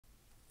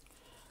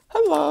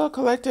Hello,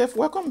 collective.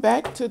 Welcome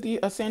back to the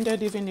Ascended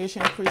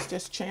Divination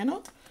Priestess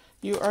channel.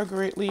 You are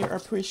greatly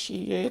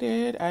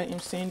appreciated. I am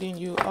sending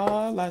you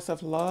all lots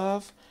of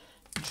love,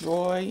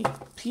 joy,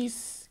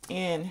 peace,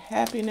 and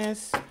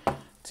happiness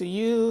to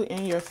you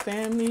and your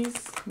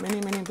families.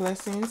 Many, many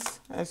blessings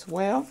as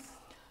well.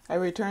 I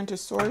return to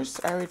source.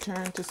 I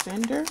return to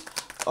sender.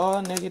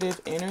 All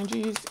negative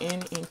energies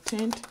and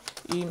intent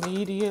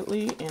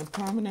immediately and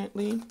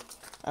permanently.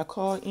 I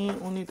call in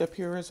only the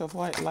purest of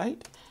white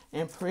light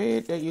and pray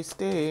that you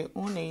stay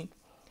only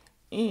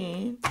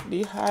in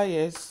the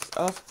highest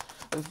of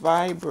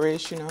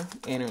vibrational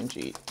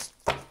energy.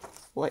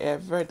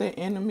 Whatever the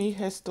enemy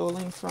has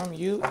stolen from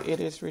you,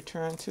 it is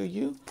returned to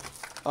you.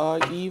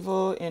 All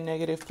evil and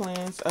negative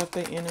plans of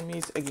the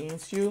enemies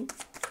against you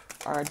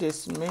are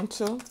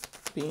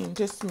being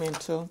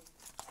dismantled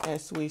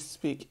as we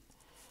speak.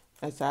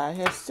 As I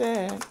have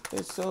said,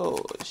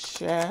 so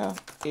shall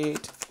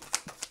it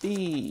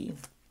be.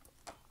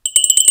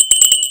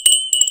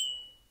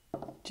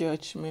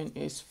 Judgment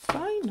is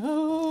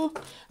final.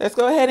 Let's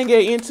go ahead and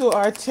get into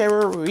our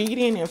tarot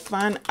reading and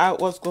find out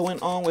what's going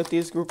on with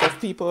this group of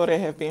people that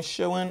have been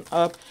showing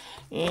up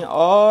in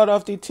all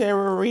of the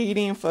tarot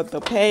reading for the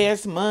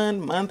past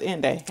month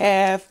and a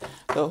half,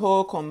 the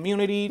whole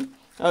community.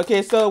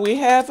 Okay, so we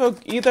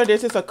have either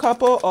this is a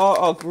couple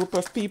or a group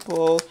of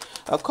people,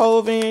 a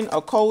coven,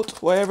 a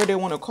cult, whatever they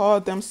want to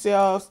call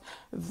themselves,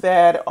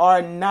 that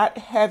are not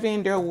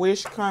having their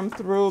wish come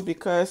through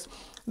because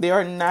they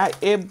are not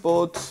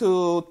able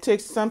to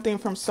take something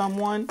from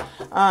someone.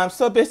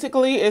 So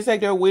basically, it's like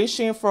they're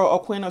wishing for a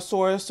Queen of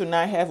Swords to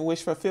not have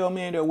wish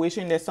fulfillment. They're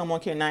wishing that someone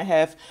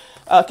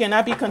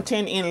cannot be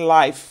content in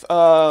life.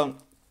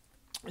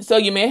 So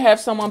you may have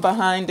someone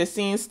behind the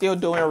scenes still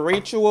doing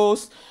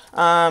rituals.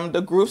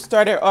 The group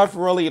started off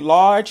really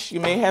large.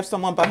 You may have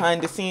someone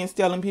behind the scenes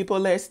telling people,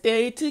 let's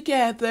stay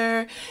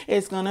together.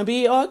 It's going to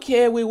be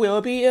okay. We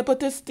will be able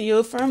to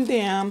steal from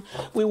them.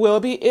 We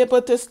will be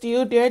able to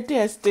steal their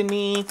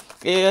destiny.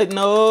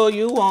 No,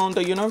 you won't.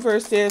 The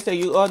universe says that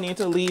you all need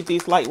to leave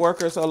these light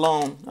workers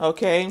alone.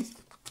 Okay?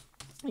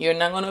 You're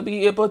not going to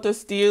be able to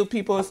steal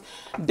people's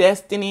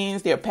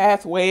destinies, their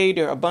pathway,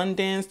 their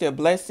abundance, their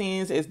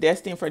blessings is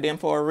destined for them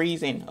for a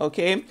reason,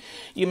 okay?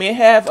 You may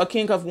have a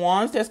King of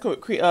Wands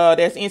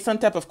that's in some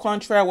type of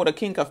contract with a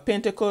King of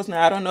Pentacles.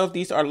 Now, I don't know if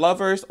these are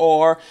lovers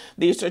or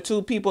these are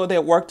two people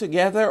that work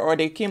together or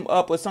they came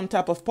up with some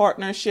type of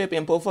partnership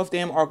and both of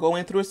them are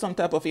going through some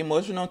type of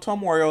emotional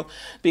turmoil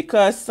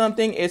because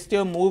something is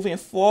still moving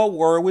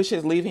forward, which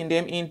is leaving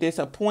them in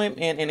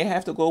disappointment, and they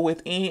have to go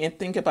within and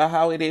think about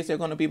how it is they're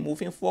going to be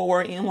moving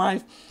forward in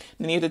life.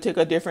 They need to take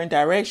a different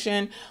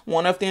direction.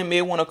 One of them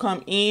may want to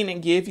come in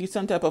and give you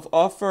some type of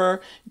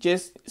offer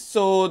just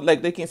so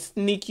like they can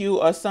sneak you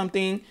or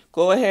something.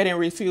 Go ahead and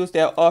refuse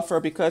that offer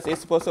because it's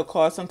supposed to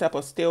cause some type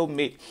of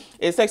stalemate.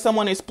 It's like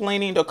someone is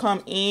planning to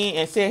come in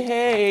and say,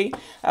 hey,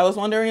 I was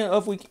wondering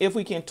if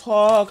we can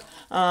talk.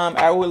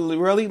 I would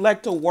really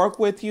like to work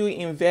with you,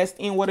 invest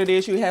in what it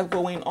is you have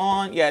going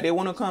on. Yeah, they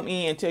want to come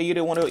in and tell you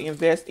they want to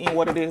invest in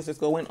what it is that's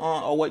going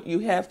on or what you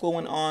have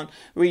going on.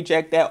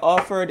 Reject that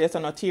offer. There's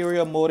an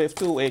ulterior motive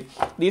to it.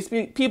 These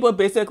people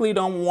basically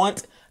don't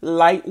want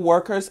light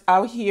workers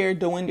out here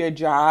doing their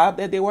job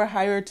that they were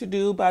hired to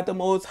do by the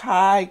Most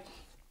High.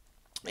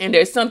 And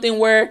there's something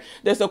where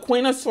there's a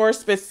Queen of Swords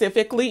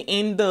specifically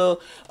in the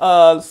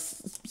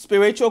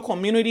spiritual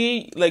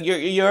community. Like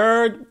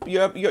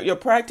your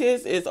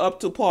practice is up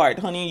to par,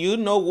 honey. You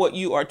know what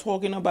you are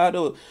talking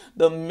about.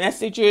 The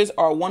messages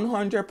are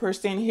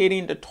 100%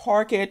 hitting the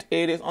target.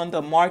 It is on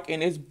the mark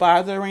and it's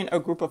bothering a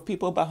group of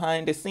people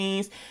behind the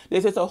scenes.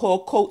 This is a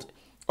whole cult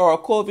or a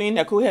coven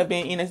that could have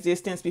been in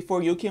existence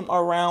before you came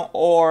around,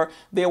 or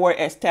they were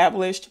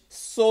established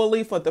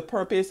solely for the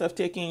purpose of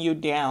taking you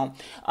down.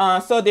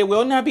 So they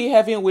will not be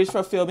having wish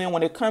fulfillment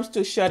when it comes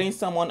to shutting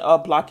someone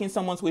up, blocking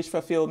someone's wish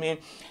fulfillment.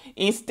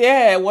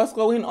 Instead, what's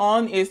going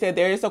on is that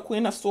there is a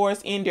Queen of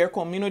Swords in their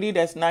community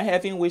that's not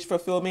having wish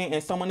fulfillment,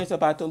 and someone is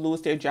about to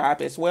lose their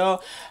job as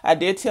well. I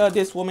did tell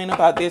this woman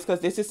about this because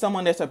this is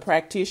someone that's a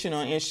practitioner,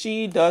 and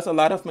she does a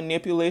lot of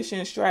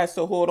manipulation, tries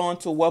to hold on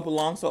to what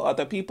belongs to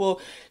other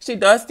people. She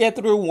does that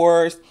through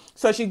words.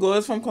 So she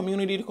goes from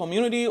community to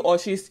community, or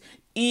she's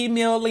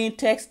emailing,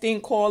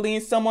 texting, calling.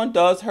 Someone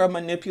does her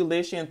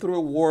manipulation through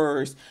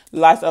words.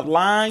 Lots of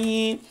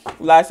lying,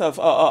 lots of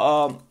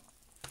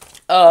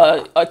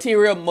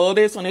ulterior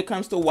motives when it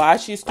comes to why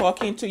she's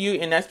talking to you,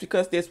 and that's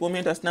because this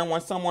woman does not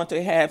want someone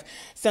to have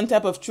some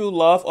type of true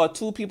love or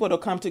two people to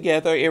come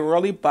together. It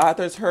really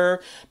bothers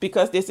her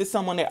because this is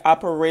someone that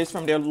operates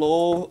from their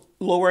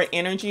lower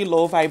energy,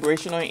 low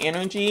vibrational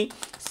energy.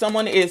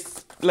 Someone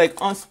is like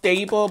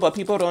unstable, but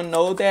people don't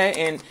know that,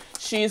 and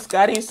she's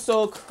gotten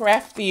so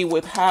crafty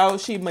with how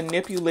she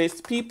manipulates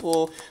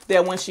people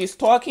that when she's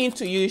talking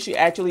to you, she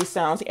actually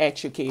sounds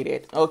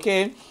educated.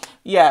 Okay,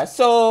 yeah,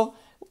 so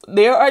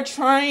they are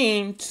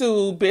trying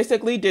to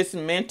basically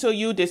dismantle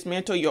you,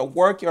 dismantle your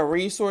work, your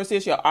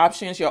resources, your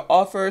options, your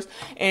offers,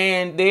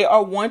 and they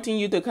are wanting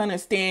you to kind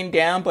of stand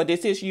down, but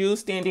this is you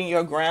standing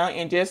your ground.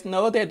 And just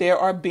know that there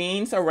are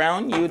beings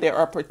around you that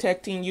are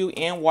protecting you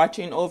and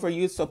watching over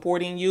you,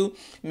 supporting you,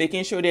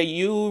 making sure that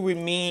you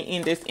remain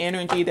in this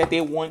energy that they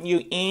want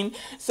you in.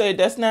 So it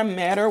does not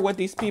matter what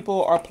these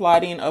people are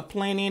plotting or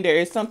planning. There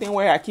is something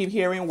where I keep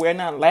hearing we're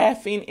not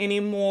laughing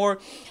anymore.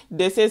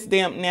 This is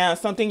them now.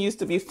 Something used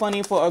to be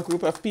funny for a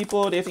group of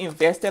people. They've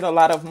invested a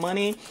lot of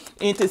money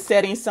into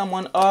setting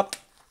someone up,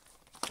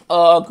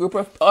 a group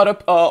of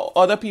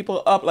other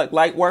people up, like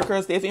light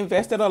workers. They've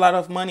invested a lot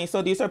of money.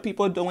 So these are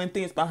people doing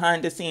things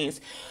behind the scenes,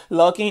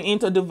 logging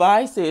into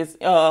devices,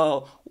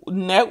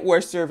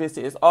 network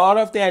services, all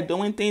of that,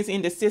 doing things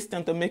in the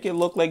system to make it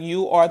look like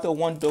you are the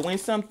one doing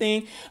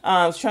something,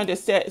 trying to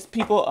set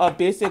people up.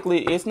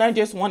 Basically, it's not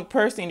just one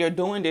person they're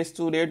doing this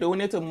to, they're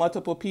doing it to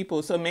multiple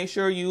people. So make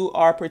sure you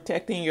are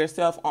protecting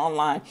yourself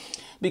online,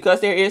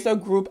 because there is a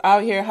group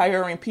out here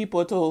hiring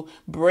people to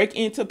break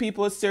into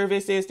people's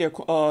services, their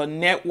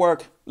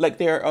network, like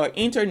their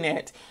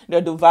internet, their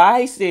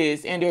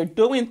devices, and they're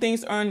doing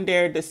things on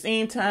there at the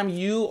same time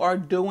you are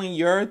doing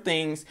your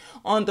things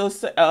on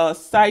those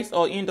sites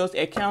or in those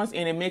accounts,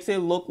 and it makes it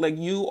look like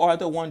you are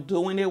the one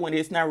doing it when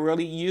it's not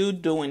really you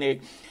doing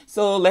it.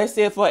 So let's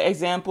say, for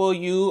example,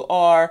 you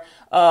are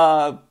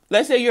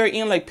let's say you're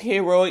in like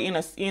payroll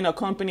in a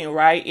company,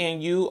 right?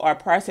 And you are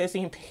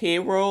processing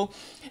payroll,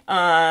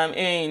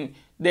 and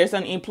there's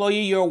an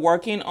employee you're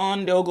working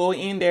on. They'll go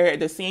in there at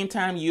the same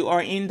time you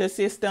are in the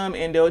system,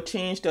 and they'll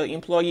change the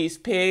employee's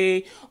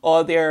pay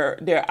or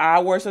their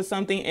hours or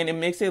something, and it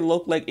makes it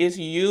look like it's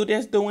you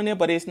that's doing it,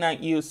 but it's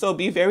not you. So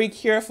be very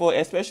careful,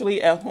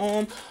 especially at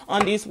home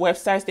on these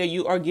websites that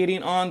you are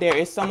getting on. There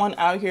is someone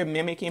out here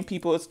mimicking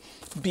people's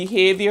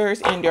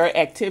behaviors and their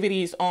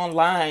activities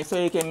online, so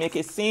it can make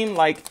it seem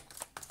like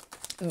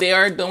they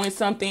are doing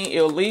something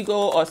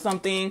illegal or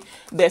something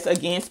that's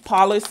against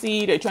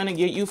policy. They're trying to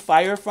get you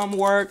fired from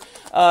work.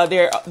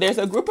 There's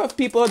a group of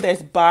people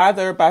that's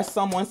bothered by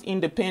someone's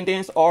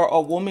independence or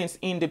a woman's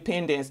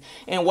independence.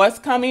 And what's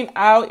coming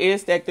out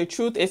is that the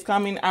truth is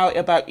coming out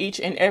about each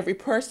and every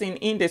person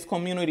in this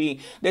community.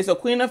 There's a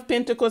Queen of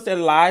Pentacles that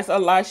lies a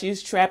lot.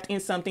 She's trapped in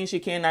something she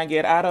cannot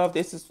get out of.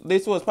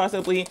 This was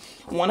possibly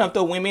one of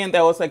the women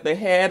that was like the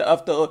head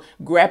of the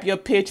grab your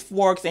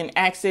pitchforks and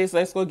axes,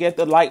 let's go get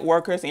the light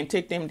workers and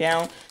take them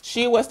down.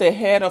 She was the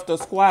head of the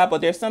squad,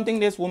 but there's something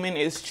this woman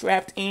is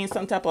trapped in,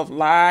 some type of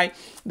lie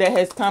that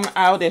has come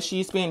out that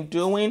she's been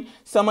doing.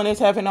 Someone is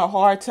having a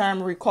hard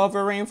time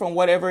recovering from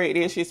whatever it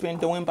is she's been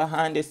doing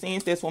behind the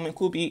scenes. This woman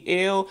could be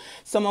ill.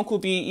 Someone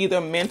could be either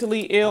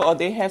mentally ill or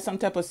they have some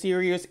type of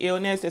serious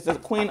illness. There's a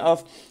Queen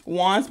of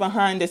Wands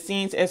behind the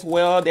scenes as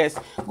well that's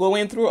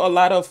going through a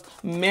lot of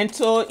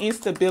mental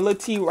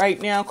instability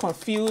right now,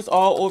 confused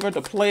all over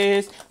the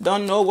place,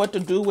 don't know what to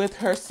do with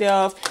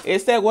herself.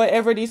 It's that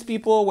whatever these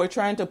people were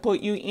trying to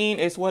put you in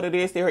is what it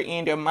is. They're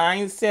in their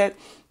mindset,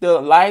 the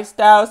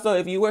lifestyle. So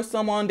if you were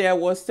someone that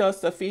was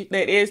self-sufficient,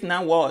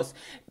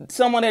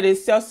 someone that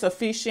is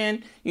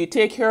self-sufficient, you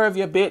take care of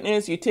your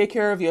business, you take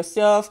care of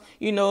yourself,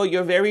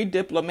 you're very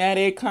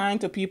diplomatic, kind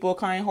to people,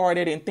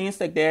 kind-hearted and things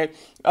like that,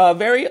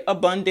 very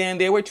abundant.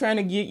 They were trying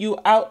to get you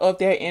out of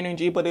their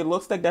energy, but it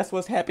looks like that's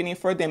what's happening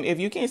for them. If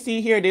you can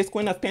see here, this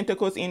Queen of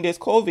Pentacles in this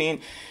coven,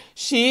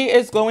 she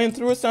is going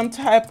through some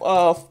type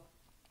of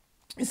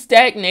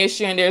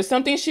stagnation. There's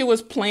something she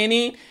was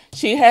planning.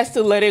 She has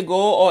to let it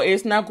go, or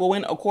it's not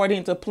going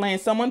according to plan.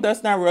 Someone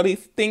does not really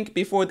think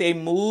before they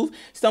move.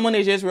 Someone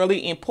is just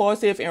really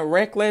impulsive and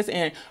reckless,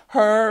 and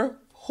her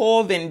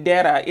whole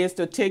vendetta is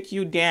to take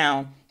you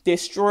down,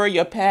 destroy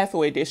your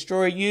pathway,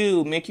 destroy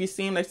you, make you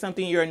seem like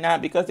something you're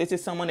not, because this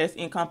is someone that's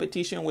in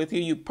competition with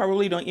you. You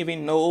probably don't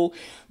even know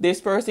this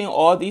person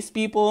or these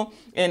people.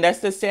 And that's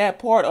the sad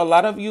part. A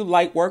lot of you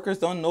light workers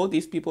don't know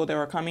these people that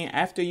are coming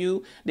after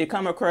you. They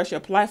come across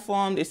your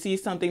platform, they see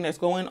something that's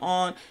going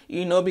on,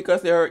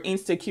 because they're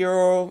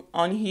insecure,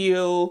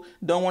 unhealed,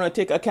 don't want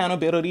to take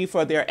accountability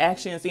for their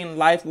actions in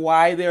life,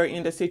 why they're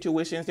in the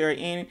situations they're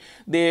in.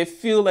 They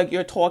feel like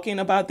you're talking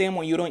about them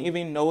when you don't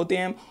even know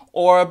them,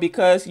 or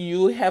because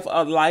you have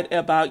a light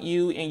about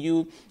you and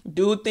you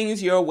do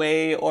things your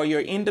way, or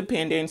you're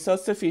independent,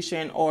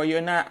 self-sufficient, or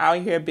you're not out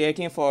here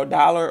begging for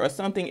 $1 or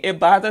something. It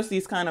bothers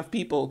these kind of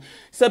people.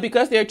 So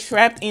because they're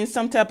trapped in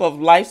some type of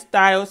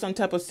lifestyle, some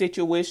type of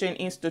situation,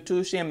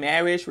 institution,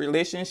 marriage,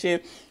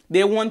 relationship,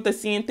 they want the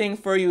same thing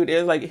for you.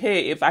 They're like,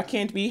 hey, if I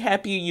can't be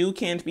happy, you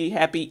can't be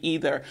happy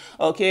either.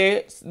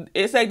 Okay?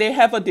 It's like they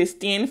have a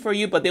disdain for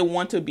you, but they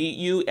want to be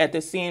you at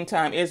the same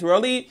time. It's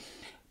really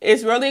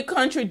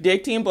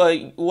contradicting,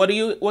 but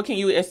what can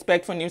you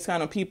expect from these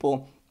kind of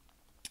people?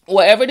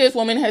 Whatever this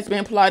woman has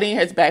been plotting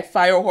has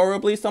backfired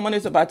horribly. Someone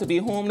is about to be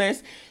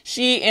homeless.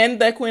 She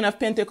and the Queen of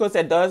Pentacles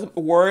that does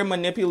word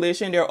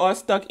manipulation, they're all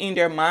stuck in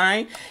their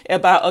mind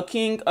about a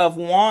King of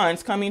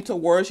Wands coming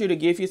towards you to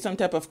give you some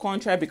type of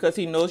contract because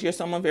he knows you're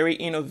someone very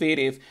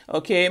innovative.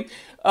 Okay.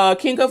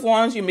 King of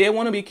Wands, you may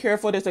want to be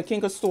careful. There's a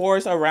King of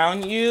Swords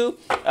around you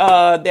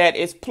that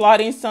is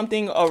plotting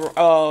something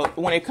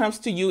when it comes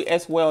to you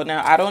as well.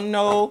 Now, I don't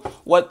know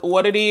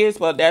what it is,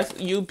 but that's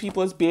you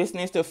people's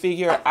business to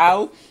figure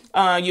out.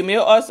 You may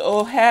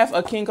also have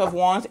a King of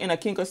Wands and a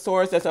King of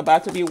Swords that's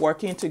about to be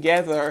working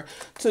together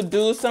to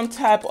do some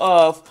type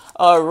of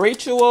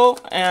ritual.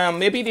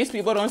 Maybe these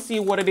people don't see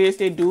what it is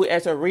they do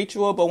as a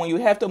ritual, but when you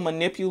have to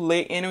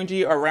manipulate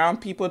energy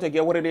around people to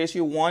get what it is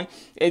you want,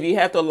 if you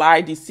have to lie,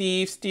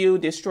 deceive, steal,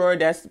 destroy,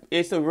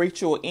 it's a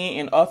ritual in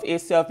and of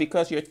itself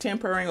because you're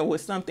tampering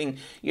with something.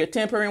 You're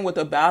tampering with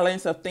the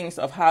balance of things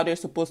of how they're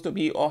supposed to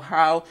be or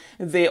how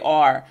they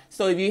are.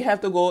 So if you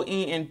have to go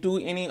in and do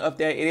any of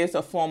that, it is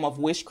a form of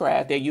witchcraft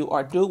that you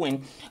are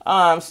doing.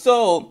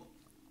 So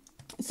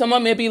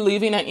someone may be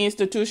leaving an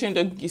institution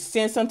to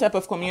send some type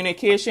of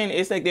communication.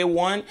 It's like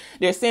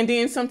they're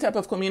sending some type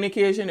of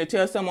communication to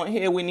tell someone,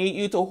 hey, we need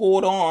you to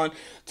hold on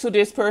to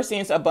this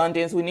person's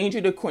abundance. We need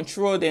you to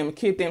control them,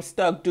 keep them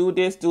stuck, do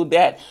this, do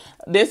that.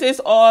 This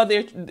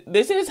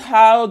is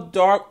how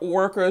dark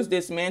workers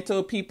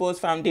dismantle people's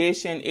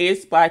foundation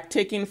is by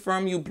taking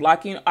from you,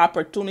 blocking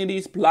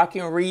opportunities,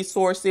 blocking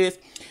resources,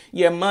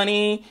 your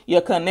money,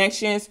 your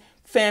connections,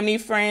 family,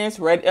 friends,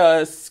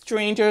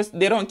 strangers.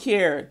 They don't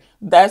care.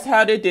 That's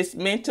how they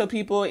dismantle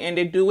people, and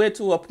they do it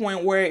to a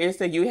point where it's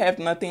that you have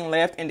nothing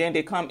left, and then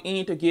they come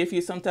in to give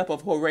you some type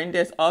of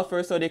horrendous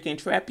offer so they can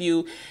trap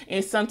you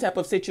in some type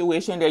of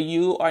situation that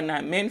you are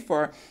not meant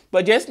for.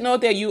 But just know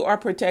that you are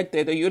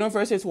protected. The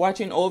universe is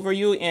watching over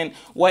you, and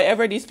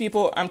whatever these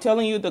people, I'm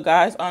telling you the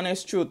God's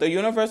honest truth. The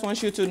universe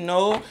wants you to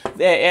know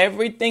that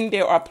everything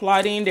they are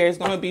plotting, there's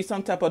going to be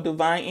some type of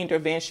divine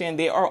intervention.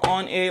 They are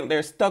on it.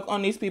 They're stuck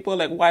on these people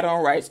like white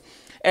on rice.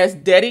 As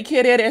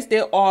dedicated as they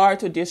are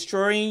to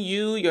destroying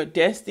you, your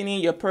destiny,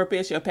 your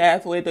purpose, your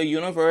pathway, the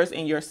universe,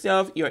 and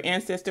yourself, your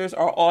ancestors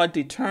are all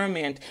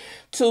determined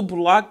to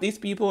block these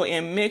people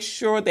and make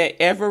sure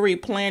that every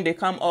plan they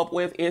come up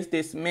with is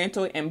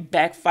dismantled and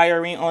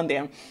backfiring on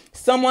them.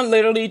 Someone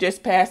literally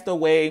just passed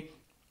away.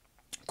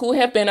 Could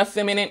have been a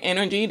feminine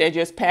energy that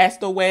just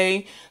passed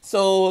away.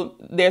 So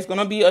there's going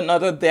to be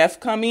another death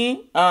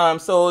coming.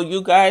 So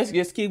you guys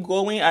just keep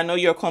going. I know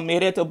you're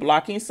committed to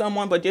blocking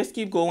someone, but just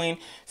keep going.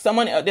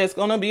 There's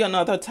going to be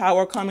another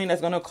tower coming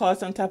that's going to cause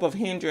some type of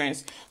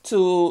hindrance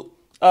to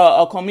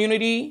a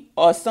community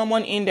or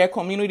someone in their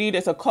community.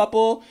 There's a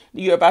couple.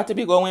 You're about to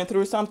be going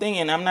through something,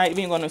 and I'm not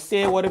even going to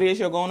say what it is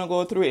you're going to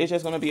go through. It's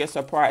just going to be a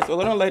surprise. We're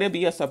going to let it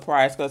be a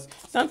surprise because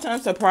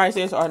sometimes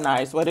surprises are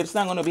nice, but it's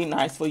not going to be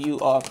nice for you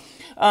all.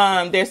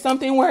 There's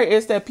something where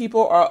it's that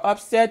people are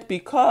upset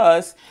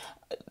because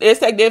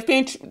it's like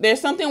there's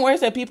something where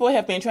it's that people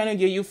have been trying to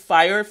get you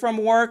fired from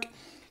work,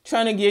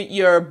 trying to get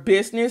your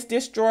business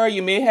destroyed.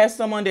 You may have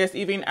someone that's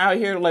even out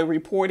here like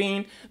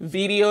reporting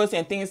videos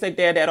and things like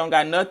that don't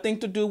got nothing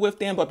to do with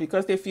them, but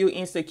because they feel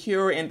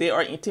insecure and they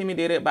are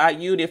intimidated by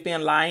you, they've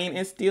been lying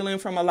and stealing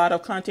from a lot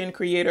of content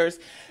creators.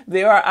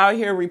 They are out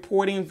here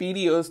reporting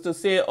videos to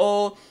say,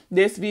 oh,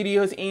 this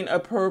video is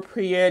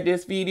inappropriate.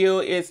 This video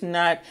is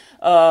not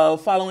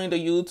following the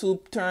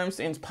YouTube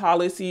terms and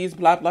policies,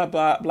 blah, blah,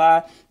 blah,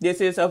 blah.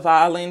 This is a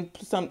violent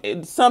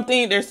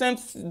something.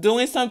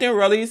 Doing something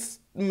really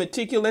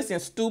meticulous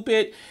and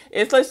stupid.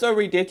 It's like so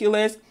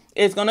ridiculous.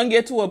 It's going to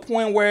get to a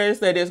point where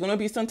there's going to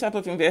be some type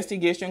of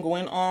investigation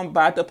going on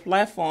by the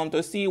platform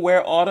to see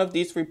where all of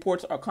these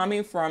reports are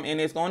coming from. And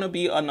it's going to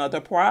be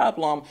another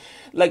problem.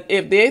 Like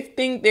if they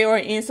think they are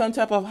in some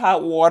type of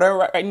hot water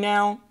right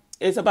now,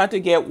 it's about to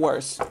get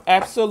worse.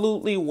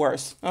 Absolutely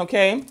worse.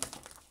 Okay.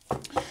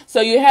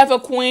 So you have a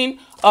Queen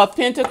of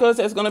Pentacles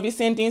that's going to be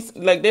sending,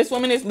 like this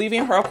woman is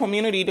leaving her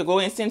community to go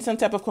and send some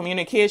type of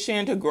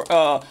communication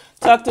to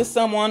talk to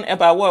someone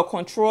about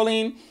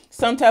controlling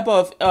some type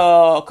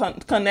of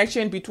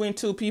connection between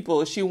two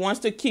people. She wants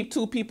to keep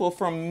two people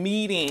from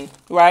meeting,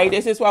 right?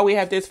 This is why we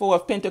have this Four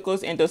of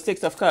Pentacles and the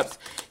Six of Cups.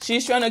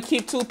 She's trying to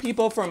keep two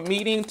people from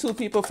meeting, two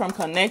people from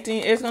connecting.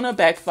 It's going to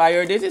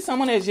backfire. This is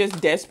someone that's just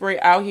desperate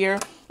out here.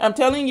 I'm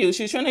telling you,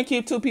 she's trying to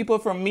keep two people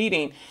from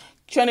meeting,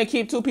 trying to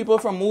keep two people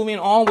from moving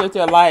on with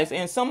their lives.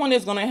 And someone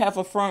is going to have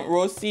a front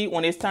row seat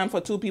when it's time for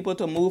two people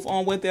to move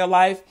on with their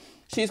life.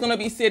 She's going to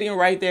be sitting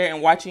right there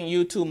and watching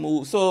you two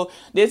move. So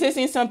this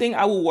isn't something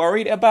I was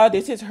worried about.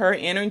 This is her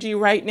energy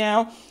right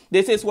now.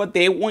 This is what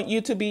they want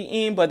you to be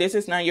in, but this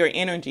is not your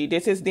energy.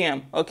 This is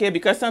them, okay?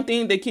 Because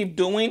something they keep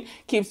doing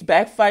keeps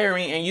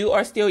backfiring, and you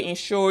are still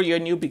insured your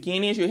new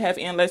beginnings. You have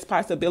endless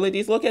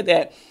possibilities. Look at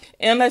that.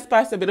 Endless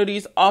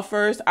possibilities,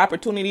 offers,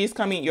 opportunities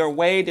coming your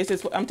way. This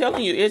is, I'm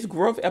telling you, it's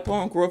growth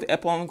upon growth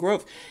upon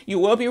growth. You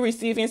will be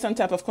receiving some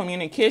type of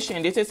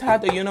communication. This is how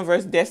the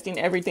universe destined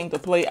everything to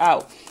play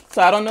out.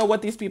 So I don't know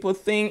what these people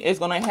think is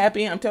going to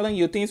happen. I'm telling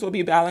you, things will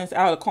be balanced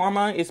out.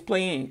 Karma is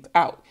playing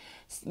out.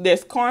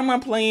 There's karma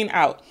playing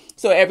out.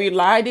 So every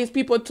lie these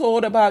people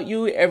told about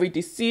you, every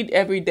deceit,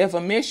 every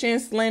defamation,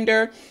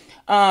 slander,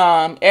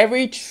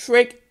 every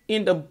trick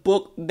in the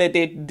book that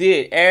they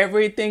did,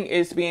 everything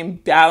is being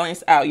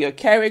balanced out. Your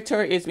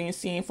character is being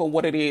seen for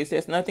what it is.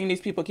 There's nothing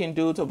these people can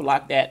do to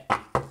block that.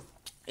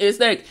 It's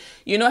like,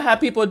 you know how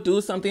people do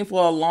something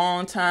for a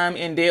long time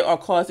and they are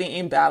causing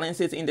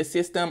imbalances in the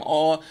system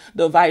or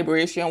the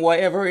vibration,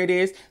 whatever it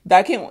is.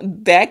 That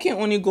can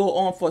only go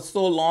on for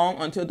so long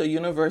until the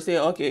universe say,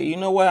 okay, you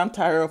know what? I'm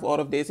tired of all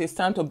of this. It's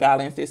time to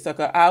balance this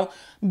sucker out.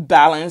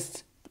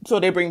 Balanced. So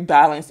they bring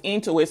balance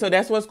into it. So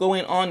that's what's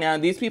going on now.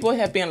 These people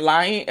have been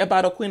lying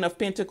about a Queen of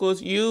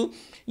Pentacles. You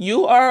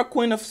are a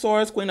Queen of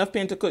Swords, Queen of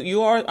Pentacles.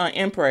 You are an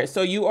Empress.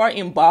 So you are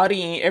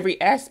embodying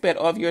every aspect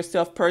of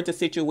yourself per the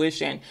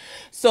situation.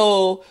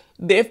 So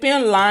they've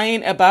been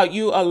lying about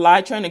you a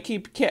lot, trying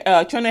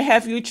to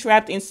have you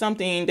trapped in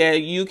something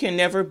that you can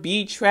never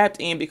be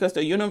trapped in because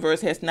the universe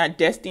has not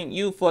destined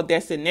you for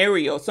that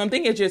scenario.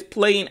 Something is just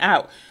playing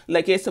out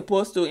like it's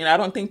supposed to, and I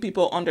don't think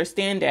people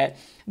understand that.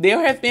 They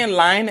have been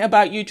lying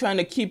about you, trying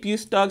to keep you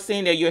stuck,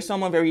 saying that you're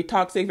someone very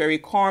toxic, very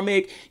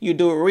karmic. You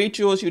do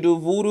rituals, you do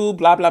voodoo,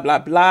 blah, blah, blah,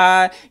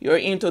 blah. You're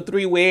into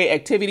three-way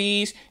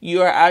activities.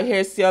 You are out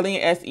here selling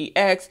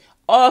sex.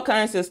 All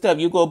kinds of stuff.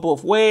 You go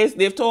both ways.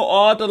 They've told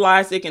all the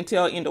lies they can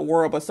tell in the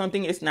world, but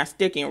something is not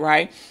sticking,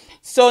 right?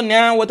 So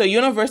now what the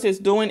universe is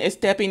doing is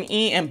stepping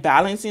in and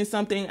balancing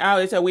something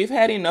out. It's that we've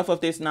had enough of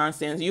this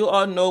nonsense. You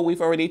all know we've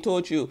already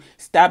told you,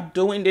 stop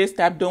doing this,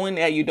 stop doing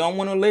that. You don't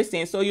want to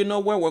listen. So you know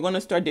what? We're going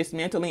to start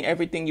dismantling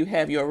everything you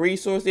have, your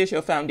resources,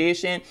 your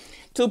foundation.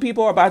 Two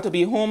people are about to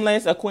be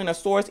homeless, a Queen of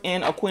Swords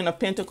and a Queen of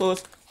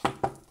Pentacles.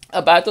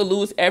 About to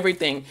lose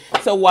everything.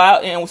 So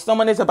and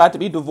someone is about to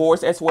be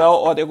divorced as well,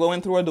 or they're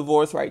going through a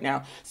divorce right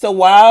now. So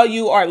while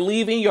you are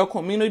leaving your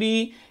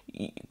community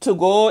to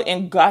go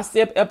and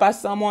gossip about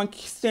someone,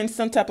 send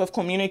some type of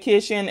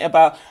communication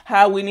about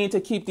how we need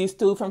to keep these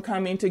two from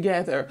coming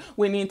together.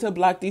 We need to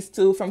block these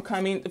two from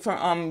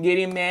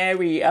getting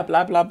married,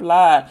 blah, blah,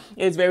 blah.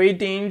 It's very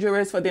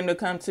dangerous for them to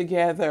come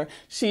together.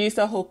 She's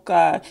a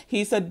hookah.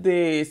 He's a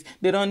this.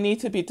 They don't need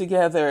to be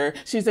together.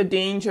 She's a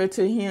danger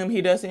to him.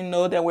 He doesn't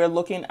know that we're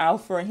looking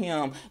out for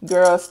him.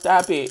 Girl,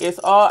 stop it. It's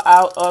all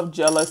out of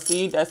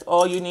jealousy. That's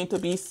all you need to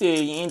be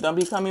saying. Don't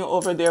be coming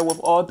over there with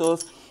all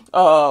those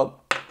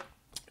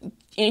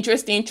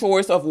interesting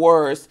choice of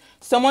words.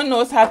 Someone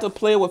knows how to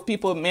play with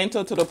people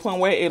mental to the point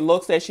where it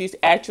looks that she's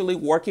actually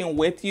working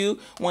with you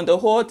when the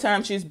whole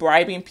time she's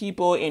bribing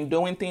people and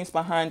doing things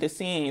behind the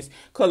scenes,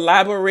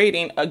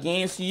 collaborating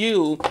against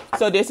you.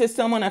 So this is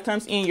someone that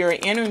comes in your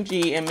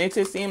energy and makes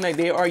it seem like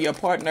they are your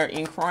partner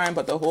in crime,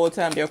 but the whole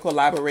time they're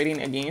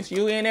collaborating against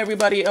you and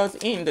everybody else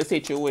in the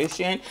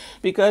situation,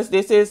 because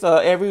this is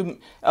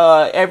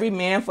every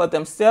man for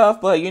themselves.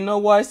 But you know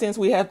what? Since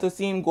we have the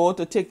same goal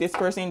to take this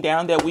person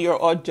down that we are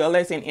all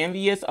jealous and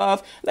envious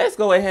of, let's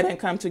go ahead and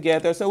come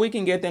together so we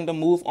can get them to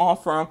move on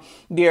from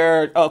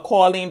their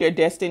calling, their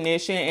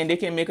destination, and they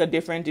can make a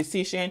different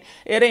decision.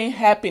 It ain't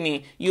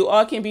happening. You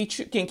all can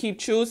keep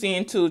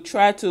choosing to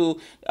try to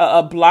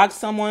block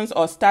someone's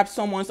or stop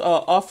someone's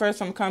offers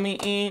from coming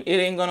in. It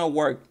ain't gonna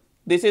work.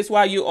 This is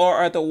why you all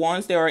are the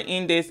ones that are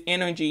in this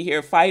energy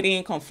here,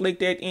 fighting,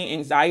 conflicted, in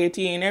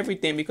anxiety and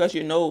everything, because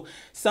you know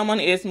someone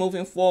is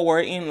moving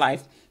forward in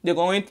life. They're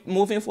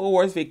moving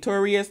forward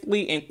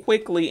victoriously and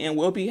quickly, and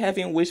will be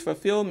having wish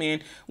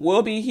fulfillment,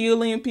 will be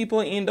healing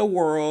people in the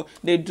world.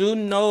 They do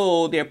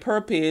know their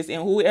purpose,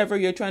 and whoever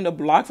you're trying to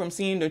block from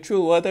seeing the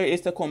truth, whether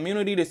it's the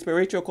community, the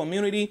spiritual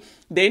community,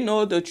 they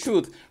know the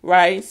truth,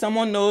 right?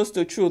 Someone knows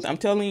the truth. I'm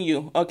telling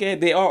you, okay?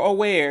 They are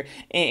aware.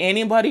 And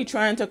anybody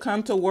trying to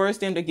come towards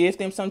them to give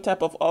them some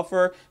type of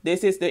offer,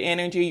 this is the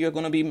energy you're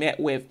going to be met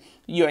with.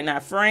 You're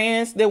not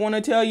friends, they want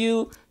to tell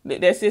you.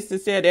 That sister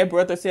said, that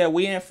brother said,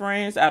 we ain't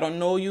friends. I don't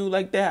know you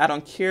like that. I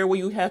don't care what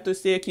you have to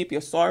say. Keep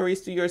your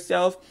sorries to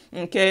yourself.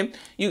 Okay.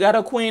 You got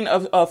a Queen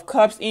of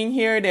Cups in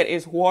here that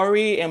is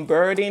worried and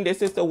burdened.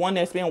 This is the one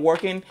that's been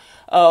working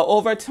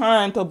over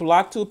time to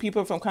block two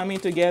people from coming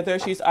together.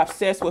 She's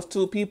obsessed with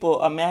two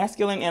people, a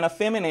masculine and a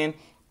feminine,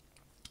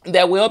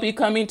 that will be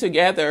coming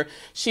together.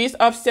 She's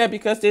upset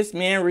because this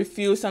man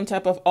refused some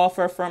type of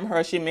offer from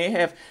her. She may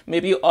have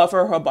maybe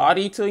offered her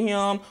body to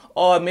him,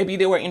 or maybe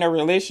they were in a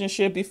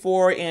relationship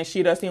before and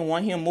she doesn't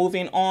want him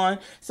moving on.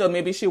 So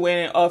maybe she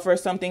went and offered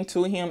something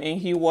to him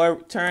and he will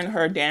turn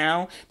her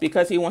down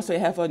because he wants to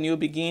have a new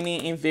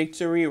beginning in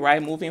victory,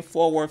 right? Moving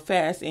forward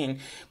fast and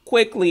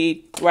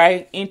quickly,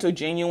 right? Into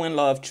genuine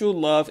love, true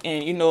love,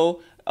 and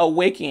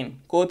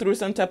go through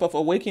some type of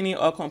awakening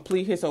or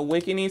complete his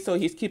awakening. So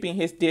he's keeping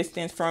his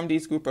distance from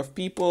this group of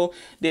people.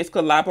 This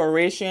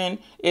collaboration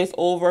is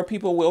over.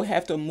 People will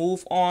have to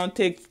move on,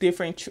 make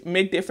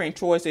different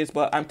choices.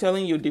 But I'm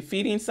telling you,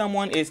 defeating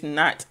someone is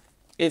not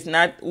It's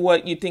not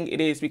what you think it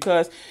is,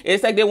 because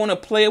it's like they want to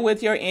play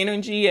with your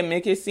energy and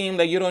make it seem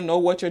like you don't know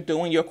what you're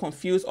doing. You're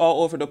confused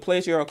all over the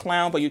place. You're a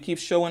clown, but you keep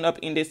showing up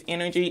in this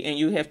energy and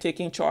you have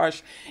taken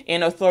charge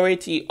and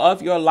authority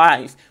of your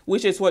life,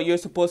 which is what you're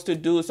supposed to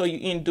do. So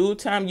in due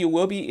time, you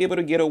will be able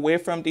to get away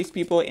from these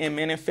people and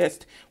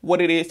manifest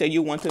what it is that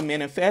you want to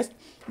manifest.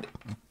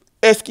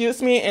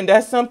 Excuse me, and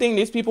that's something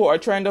these people are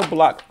trying to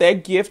block,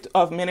 that gift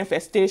of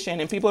manifestation,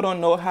 and people don't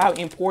know how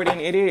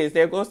important it is.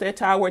 There goes that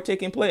tower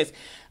taking place.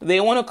 They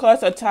want to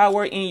cause a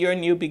tower in your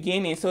new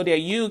beginning so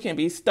that you can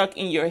be stuck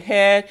in your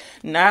head,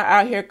 not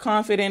out here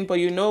confident. But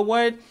you know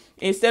what?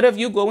 Instead of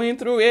you going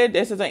through it,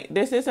 this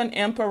is an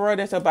emperor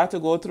that's about to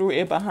go through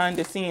it behind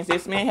the scenes.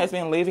 This man has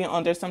been living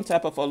under some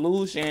type of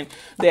illusion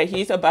that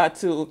he's about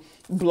to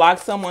block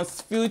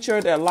someone's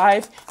future, their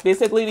life.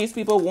 Basically, these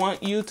people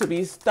want you to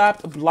be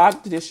stopped,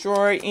 blocked,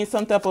 destroyed in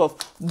some type of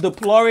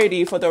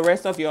deplority for the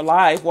rest of your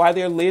life while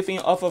they're living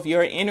off of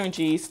your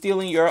energy,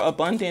 stealing your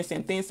abundance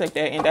and things like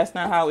that. And that's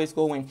not how it's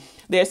going.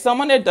 There's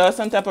someone that does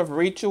some type of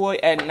ritual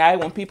at night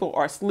when people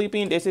are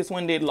sleeping. This is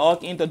when they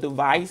log into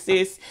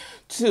devices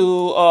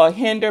to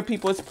hinder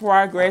people's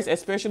progress,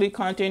 especially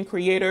content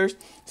creators.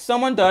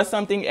 Someone does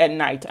something at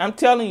night. I'm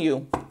telling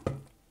you.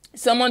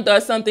 Someone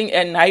does something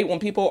at night when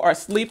people are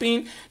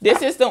sleeping.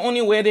 This is the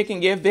only way they can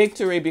get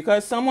victory,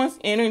 because someone's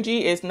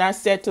energy is not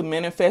set to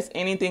manifest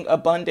anything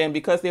abundant,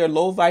 because they're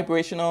low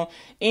vibrational,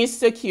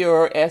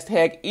 insecure as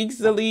heck,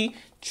 easily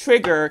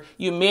trigger.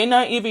 You may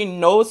not even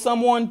know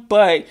someone,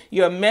 but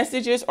your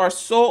messages are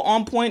so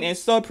on point and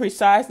so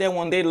precise that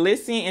when they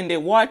listen and they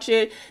watch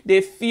it,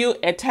 they feel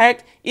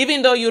attacked,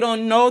 even though you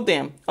don't know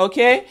them.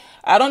 Okay,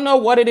 I don't know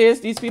what it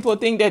is these people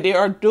think that they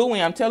are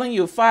doing. I'm telling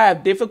you,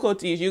 5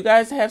 difficulties. You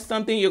guys have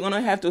something you're gonna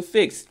have to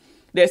fix.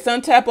 There's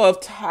some type of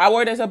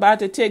tower that's about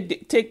to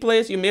take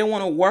place. You may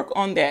want to work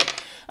on that.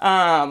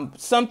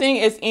 Something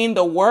is in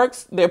the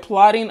works. They're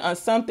plotting on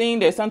something.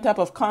 There's some type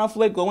of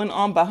conflict going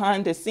on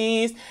behind the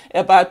scenes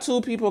about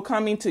 2 people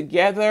coming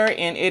together.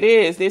 And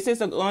this is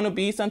going to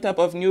be some type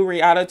of new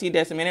reality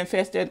that's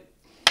manifested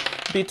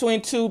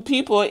between 2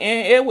 people, and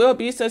it will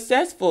be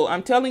successful.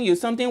 I'm telling you,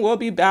 something will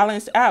be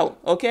balanced out.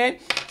 Okay.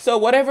 So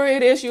whatever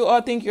it is you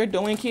all think you're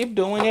doing, keep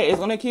doing it. It's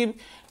going to keep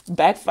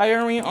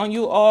backfiring on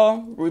you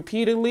all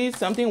repeatedly.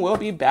 Something will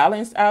be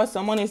balanced out.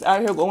 Someone is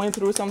out here going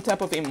through some type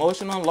of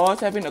emotional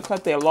loss, having to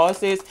cut their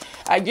losses.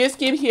 I just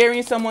keep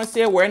hearing someone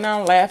say we're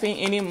not laughing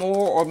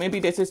anymore, or maybe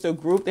this is the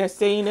group that's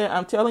saying it.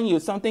 I'm telling you,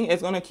 something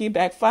is going to keep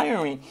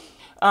backfiring.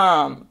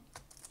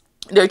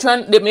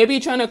 They may be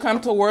trying to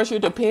come towards you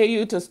to pay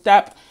you to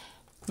stop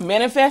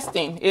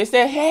manifesting. It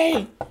said,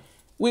 hey,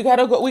 we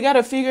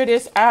gotta figure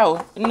this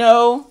out.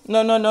 No.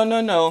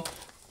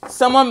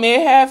 Someone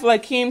may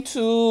have came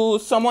to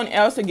someone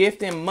else to give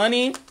them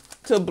money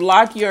to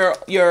block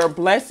your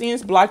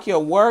blessings, block your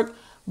work,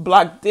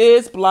 block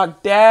this,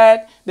 block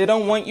that. They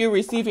don't want you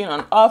receiving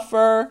an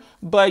offer,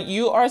 but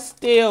you are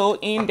still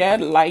in that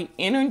light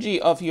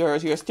energy of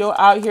yours. You're still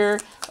out here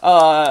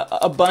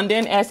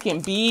abundant as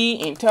can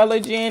be,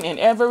 intelligent and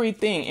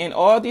everything. And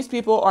all these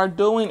people are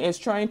doing is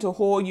trying to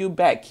hold you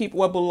back, keep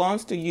what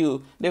belongs to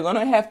you. They're going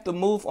to have to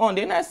move on.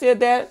 Didn't I say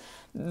that?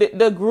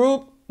 The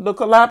group, the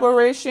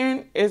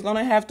collaboration is going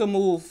to have to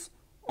move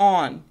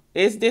on.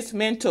 It's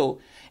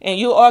dismantled. And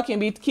you all can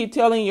keep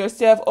telling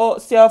yourself,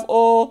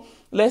 oh,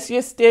 let's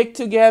just stick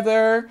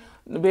together.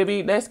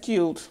 Baby, that's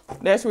cute.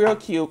 That's real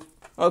cute.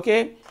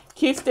 Okay?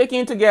 Keep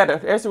sticking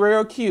together. That's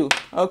real cute.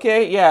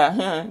 Okay?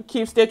 Yeah.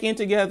 Keep sticking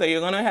together.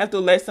 You're going to have to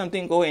let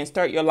something go and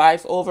start your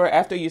life over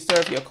after you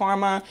serve your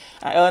karma.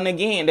 And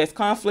again, there's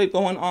conflict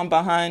going on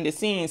behind the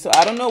scenes. So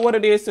I don't know what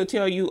it is to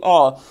tell you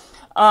all.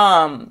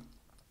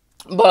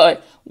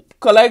 But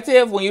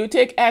collective, when you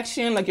take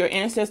action, like your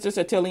ancestors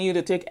are telling you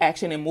to take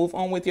action and move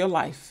on with your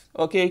life.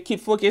 Okay, keep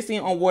focusing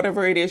on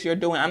whatever it is you're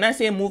doing. I'm not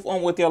saying move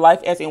on with your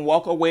life as in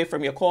walk away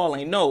from your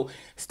calling. No,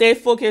 stay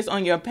focused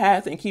on your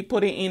path and keep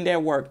putting in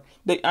that work.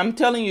 I'm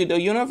telling you,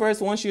 the universe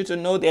wants you to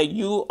know that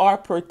you are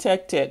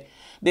protected.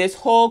 This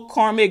whole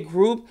karmic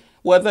group,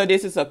 whether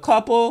this is a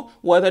couple,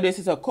 whether this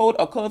is a cult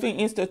or coven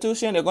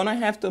institution, they're going to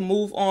have to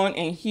move on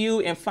and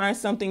heal and find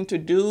something to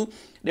do.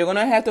 They're going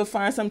to have to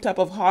find some type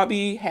of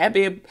hobby,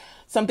 habit,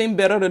 something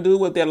better to do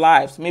with their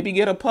lives. Maybe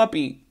get a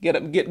puppy, get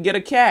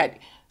a cat,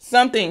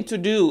 something to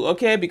do,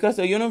 okay? Because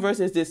the universe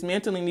is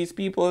dismantling these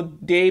people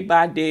day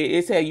by day.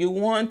 It said, you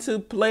want to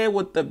play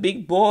with the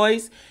big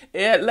boys?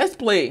 Yeah, let's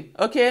play,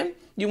 okay?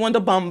 You want the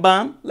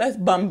bum? Let's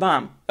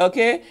bum,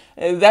 okay?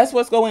 That's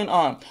what's going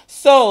on.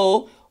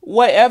 So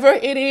whatever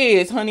it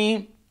is,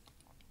 honey,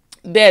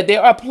 that they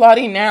are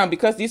plotting now,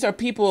 because these are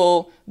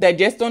people that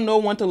just don't know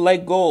when to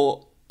let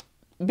go.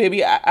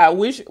 Baby, I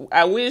wish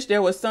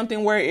there was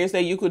something where it is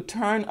that you could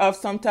turn off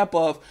some type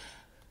of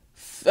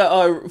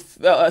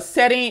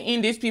setting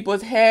in these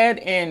people's head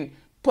and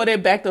put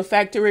it back to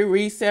factory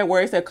reset,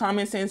 where it's that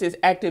common sense is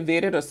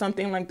activated or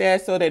something like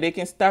that, so that they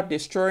can stop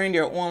destroying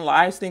their own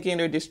lives, thinking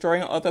they're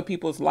destroying other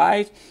people's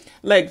lives.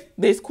 Like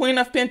this Queen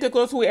of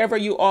Pentacles, whoever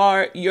you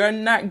are, you're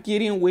not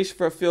getting wish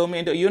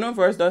fulfillment. The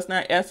universe does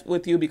not F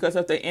with you because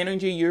of the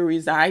energy you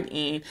reside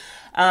in.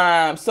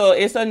 So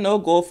it's a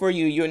no-go for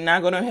you. You're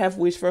not going to have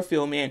wish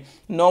fulfillment.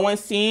 No one's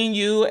seeing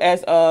you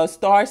as a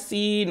star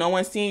seed. No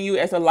one's seeing you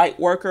as a light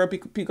worker,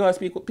 because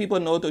people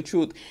know the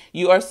truth.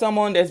 You are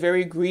someone that's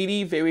very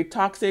greedy, very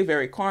toxic,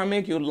 very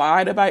karmic. You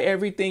lied about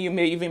everything. You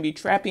may even be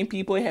trapping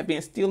people, have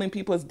been stealing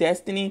people's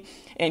destiny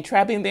and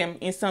trapping them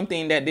in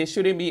something that they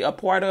shouldn't be a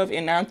part of.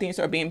 And now things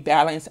are being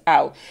balanced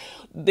out.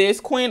 This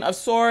Queen of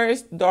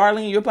Swords,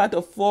 darling, you're about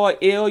to fall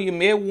ill. You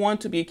may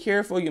want to be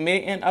careful. You may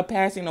end up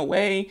passing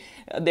away.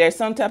 There's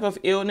some type of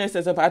illness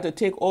that's about to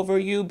take over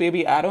you,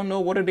 baby. I don't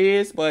know what it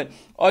is, but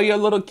all your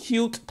little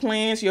cute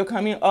plans you're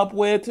coming up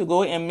with to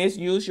go and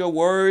misuse your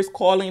words,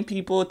 calling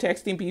people,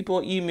 texting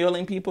people,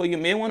 emailing people, you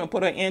may want to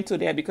put an end to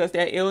that, because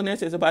that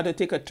illness is about to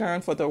take a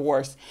turn for the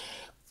worse.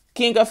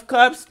 King of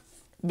Cups,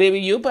 baby,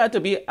 you about to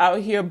be out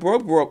here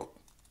broke.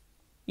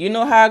 You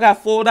know how I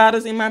got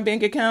 $4 in my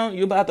bank account?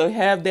 You about to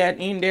have that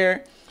in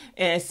there.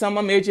 And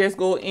someone may just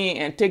go in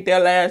and take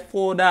that last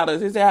 $4.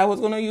 They say, I was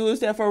going to use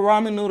that for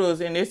ramen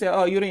noodles. And they say,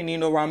 oh, you didn't need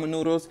no ramen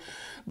noodles.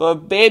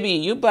 But baby,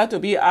 you about to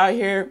be out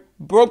here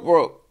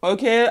broke.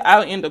 Okay?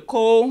 Out in the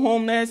cold,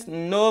 homeless,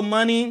 no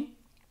money.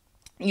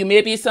 You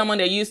may be someone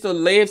that used to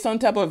live some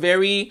type of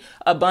very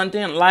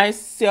abundant life,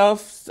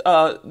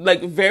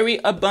 like very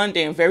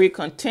abundant, very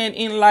content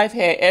in life,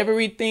 had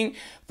everything.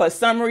 For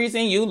some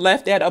reason, you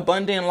left that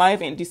abundant life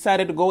and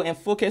decided to go and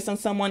focus on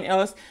someone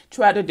else,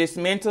 try to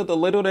dismantle the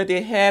little that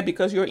they had,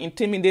 because you're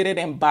intimidated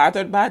and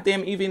bothered by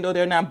them, even though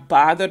they're not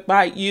bothered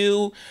by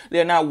you.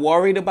 They're not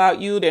worried about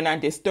you. They're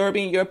not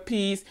disturbing your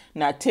peace,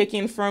 not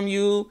taking from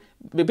you.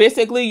 But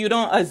basically, you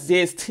don't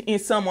exist in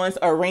someone's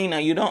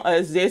arena. You don't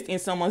exist in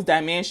someone's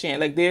dimension.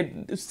 Like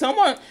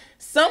someone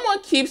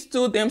keeps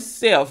to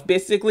themselves,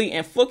 basically,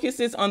 and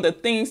focuses on the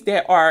things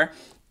that are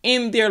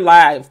in their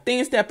lives,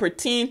 things that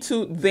pertain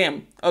to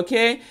them.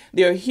 Okay,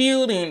 they're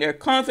healing, their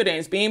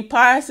confidence, being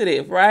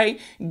positive, right?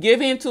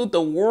 Giving to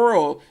the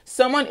world.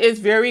 Someone is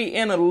very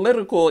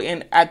analytical,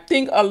 and I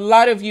think a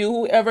lot of you,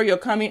 whoever you're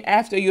coming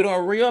after, you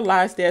don't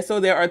realize that. So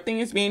there are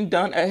things being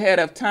done ahead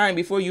of time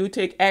before you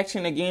take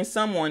action against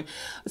someone.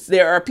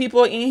 There are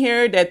people in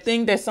here that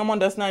think that someone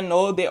does not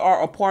know they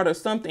are a part of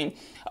something.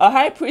 A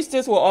high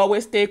priestess will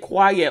always stay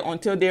quiet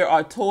until they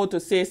are told to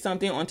say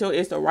something, until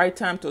it's the right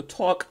time to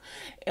talk,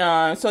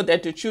 so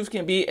that the truth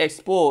can be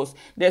exposed.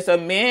 There's a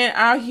man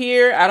out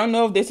here, I don't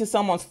know if this is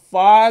someone's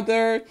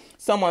father,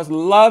 someone's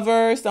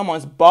lover,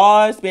 someone's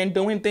boss, been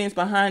doing things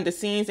behind the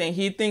scenes, and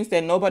he thinks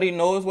that nobody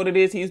knows what it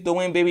is he's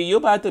doing. Baby, you're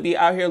about to be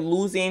out here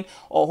losing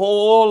a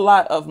whole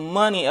lot of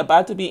money,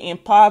 about to be in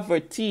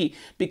poverty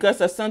because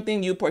of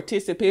something you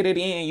participated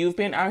in, and you've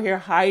been out here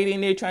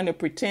hiding it, trying to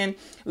pretend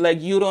like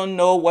you don't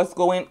know what's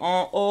going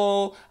on.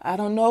 Oh, I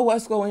don't know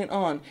what's going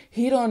on.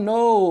 He don't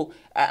know.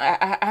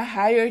 I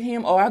hired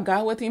him, or I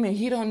got with him, and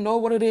he don't know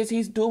what it is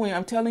he's doing.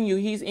 I'm telling you,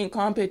 he's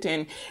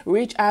incompetent.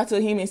 Reach out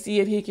to him and see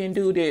if he can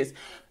do this.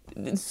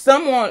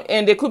 Someone,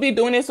 and they could be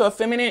doing this for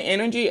feminine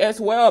energy as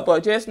well,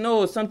 but just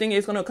know something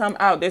is going to come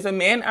out. There's a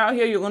man out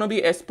here, you're going to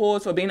be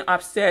exposed for being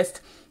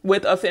obsessed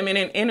with a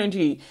feminine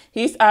energy.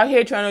 He's out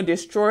here trying to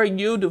destroy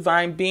you,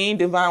 divine being,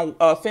 divine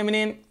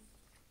feminine,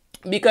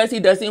 because he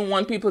doesn't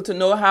want people to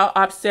know how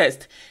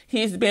obsessed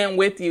he's been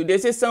with you.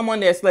 This is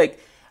someone that's like,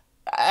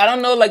 I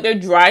don't know, like they're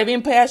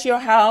driving past your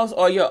house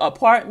or your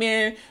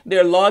apartment.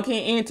 They're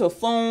logging into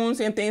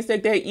phones and things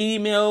like that,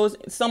 emails.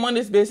 Someone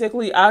is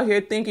basically out here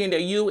thinking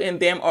that you and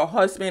them are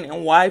husband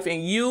and wife,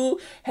 and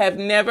you have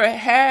never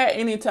had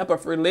any type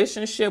of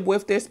relationship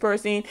with this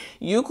person.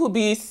 You could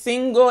be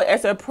single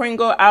as a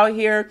Pringle out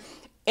here,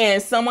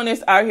 and someone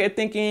is out here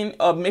thinking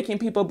of making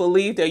people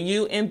believe that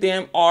you and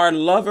them are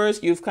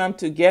lovers. You've come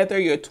together.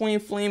 You're twin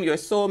flame. You're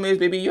soulmates,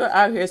 baby. You're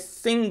out here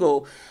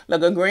single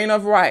like a grain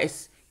of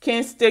rice.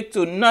 Can't stick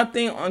to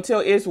nothing until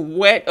it's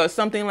wet or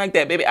something like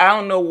that, baby. I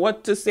don't know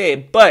what to say,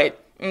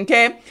 but,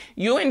 okay,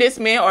 you and this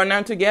man are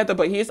not together,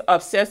 but he's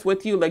obsessed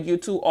with you like you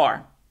two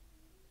are.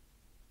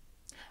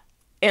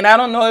 And I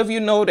don't know if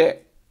you know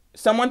that.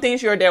 Someone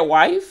thinks you're their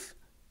wife.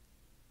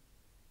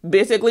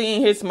 Basically,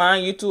 in his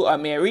mind, you two are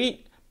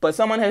married, but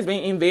someone has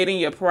been invading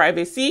your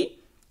privacy,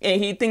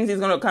 and he thinks he's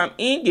going to come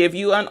in, give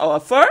you an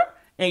offer,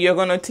 and you're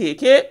going to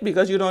take it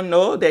because you don't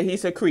know that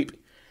he's a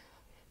creep.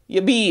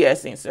 You're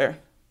BSing, sir.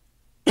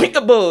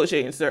 You're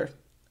bullshitting, sir.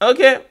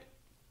 Okay?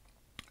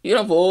 You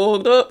done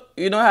fooled up.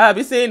 You know how I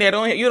be saying that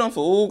on here? You done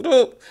fooled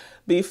up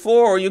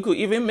before you could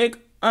even make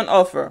an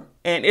offer.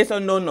 And it's a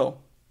no-no.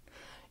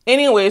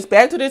 Anyways,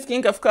 back to this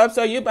King of Cups.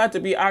 So you're about to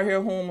be out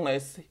here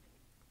homeless,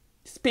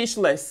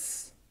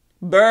 speechless,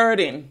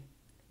 burdened,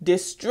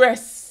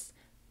 distress,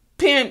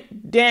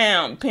 pimped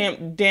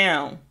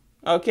down.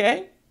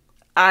 Okay?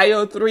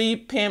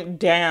 IO3, pimped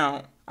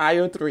down.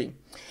 IO3.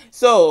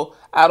 So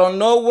I don't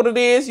know what it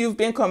is you've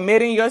been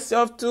committing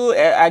yourself to.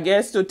 I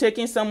guess to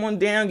taking someone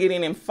down,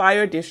 getting them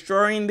fired,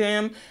 destroying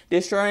them,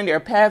 destroying their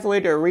pathway,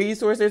 their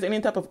resources,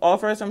 any type of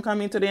offers from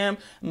coming to them,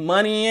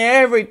 money,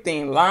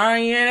 everything,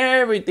 lying,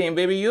 everything.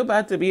 Baby, you're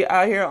about to be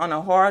out here on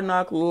a hard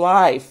knock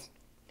life.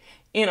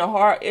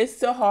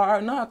 It's a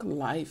hard knock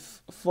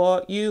life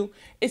for you.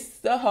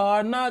 It's a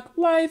hard knock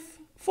life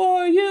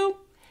for you.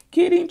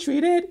 Getting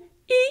treated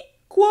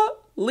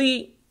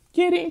equally.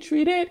 Getting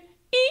treated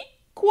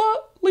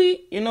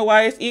equally. You know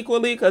why it's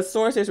equally? Because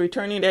source is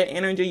returning that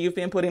energy you've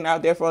been putting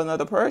out there for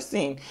another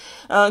person.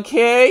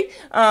 Okay?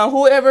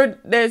 Whoever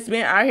that's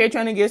been out here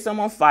trying to get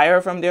someone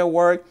fired from their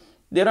work,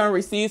 they don't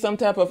receive some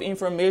type of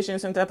information,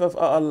 some type of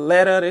a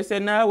letter. They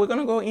said, no, we're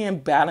going to go in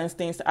and balance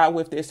things out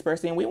with this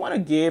person. We want to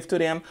give to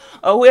them,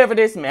 or whoever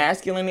this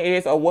masculine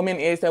is or woman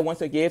is that wants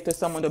to give to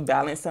someone to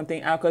balance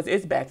something out, because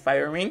it's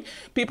backfiring.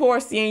 People are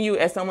seeing you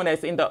as someone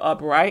that's in the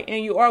upright,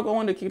 and you are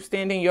going to keep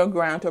standing your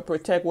ground to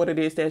protect what it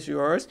is that's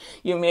yours.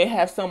 You may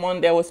have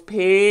someone that was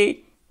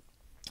paid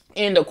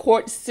in the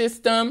court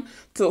system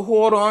to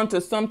hold on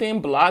to something,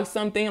 block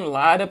something,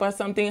 lied about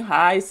something,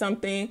 hide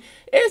something.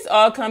 It's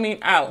all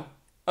coming out.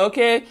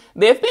 Okay,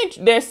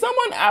 there's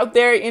someone out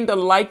there in the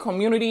light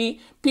community.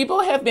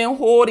 People have been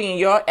holding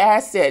your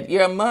asset,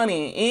 your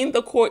money in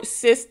the court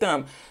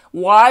system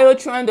while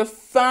trying to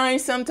find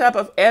some type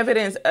of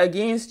evidence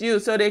against you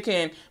so they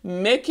can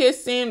make it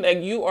seem like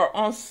you are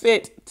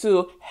unfit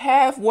to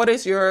have what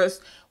is yours,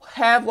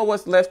 have what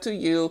was left to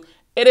you.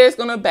 It is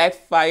going to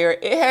backfire.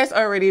 It has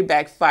already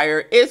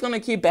backfired. It's going to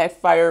keep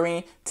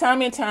backfiring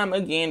time and time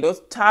again.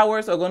 Those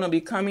towers are going to be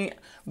coming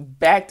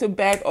back to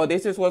back, or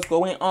this is what's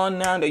going on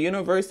now. The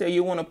universe that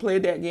you want to play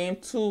that game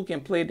too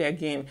can play that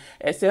game,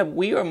 except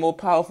we are more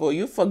powerful.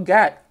 You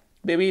forgot,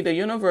 baby, the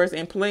universe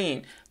ain't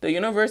playing. The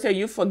universe that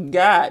you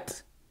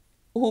forgot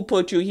who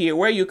put you here,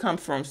 where you come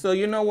from. So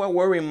you know what?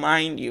 We'll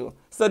remind you.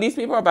 So these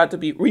people are about to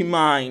be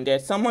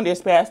reminded. Someone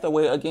that's passed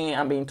away again,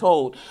 I'm being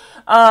told.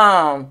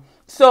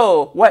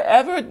 So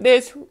whatever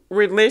this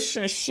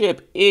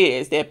relationship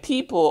is that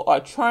people are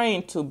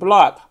trying to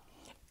block,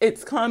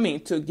 it's coming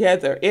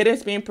together. It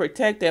is being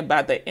protected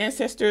by the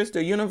ancestors,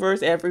 the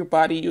universe,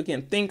 everybody you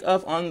can think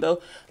of on the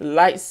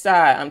light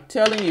side. I'm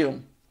telling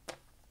you,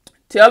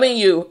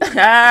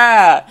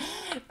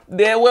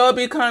 they will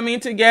be coming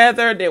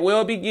together. They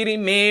will be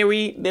getting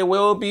married. They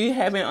will be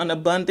having an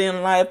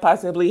abundant life,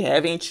 possibly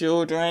having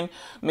children,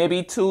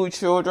 maybe 2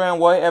 children,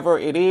 whatever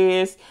it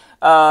is.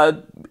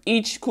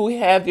 Each could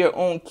have their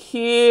own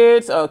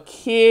kids, a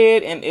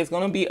kid, and it's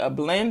going to be a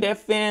blended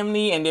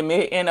family, and they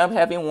may end up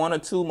having 1 or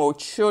 2 more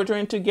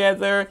children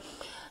together.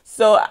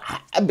 So,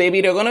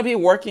 baby, they're going to be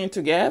working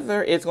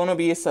together. It's going to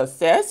be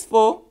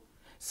successful.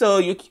 So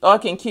you all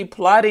can keep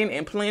plotting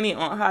and planning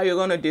on how you're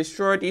going to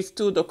destroy these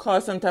 2 to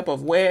cause some type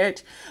of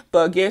wedge.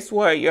 But guess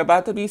what? You're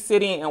about to be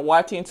sitting and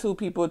watching 2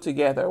 people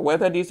together.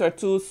 Whether these are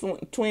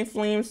 2 twin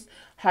flames,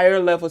 higher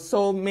level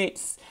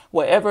soulmates,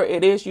 whatever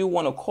it is you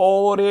want to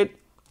call it,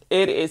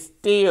 it is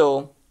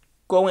still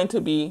going to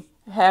be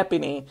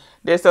happening.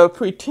 There's a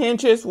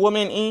pretentious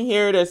woman in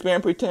here that's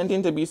been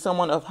pretending to be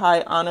someone of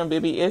high honor.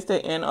 Baby, it's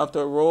the end of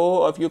the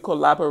road of you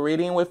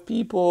collaborating with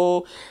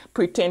people,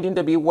 pretending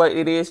to be what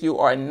it is you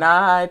are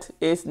not.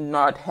 It's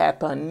not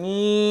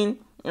happening.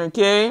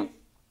 Okay?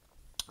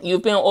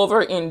 You've been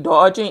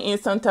overindulging in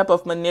some type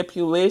of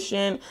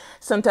manipulation,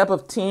 some type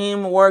of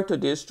teamwork to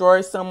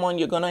destroy someone.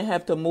 You're going to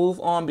have to move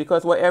on,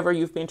 because whatever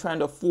you've been trying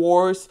to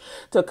force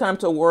to come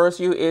towards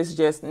you is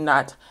just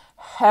not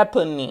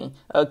happening.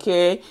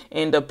 Okay,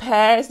 in the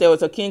past there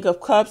was a King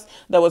of Cups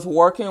that was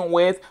working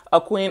with a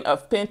Queen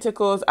of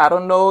Pentacles. I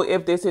don't know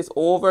if this is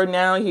over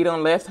now. He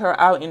done left her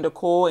out in the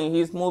cold and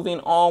he's moving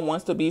on,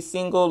 wants to be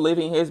single,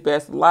 living his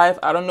best life.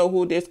 I don't know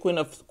who this King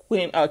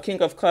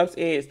of Cups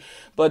is,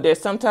 but there's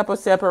some type of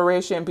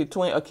separation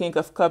between a King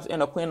of Cups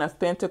and a Queen of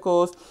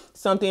Pentacles.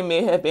 Something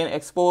may have been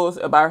exposed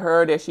about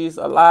her, that she's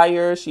a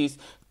liar, she's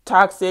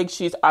toxic,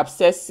 she's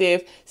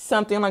obsessive,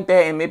 something like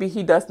that. And maybe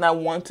he does not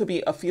want to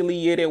be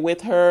affiliated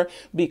with her,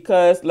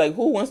 because like,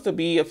 who wants to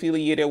be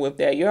affiliated with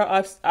that? You're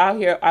out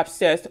here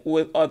obsessed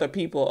with other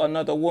people,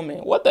 another woman.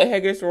 What the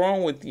heck is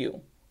wrong with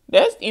you?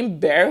 That's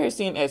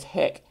embarrassing as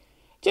heck.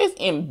 Just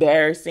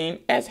embarrassing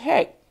as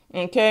heck.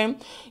 Okay,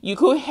 you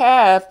could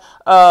have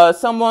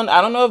someone,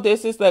 I don't know if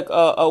this is like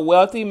a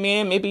wealthy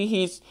man. Maybe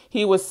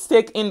he was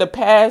sick in the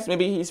past,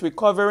 maybe he's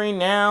recovering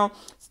now.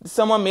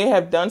 Someone may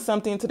have done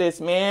something to this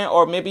man,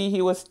 or maybe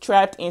he was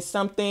trapped in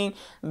something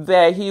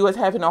that he was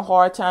having a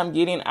hard time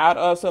getting out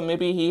of. So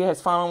maybe he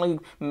has finally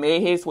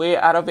made his way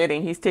out of it,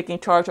 and he's taking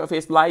charge of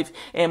his life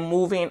and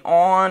moving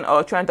on,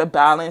 or trying to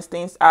balance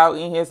things out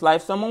in his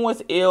life. Someone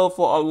was ill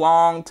for a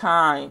long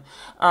time,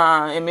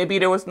 and maybe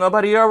there was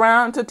nobody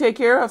around to take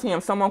care of him.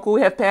 Someone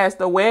could have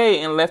passed away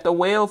and left a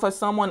will for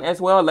someone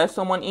as well, left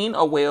someone in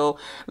a will,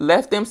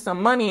 left them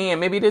some money, and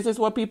maybe this is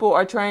what people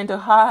are trying to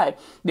hide.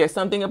 There's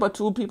something about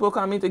 2 people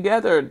coming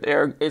together.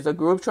 There is a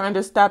group trying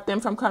to stop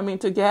them from coming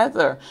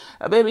together.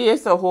 Baby,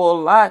 it's a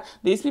whole lot.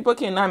 These people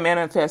cannot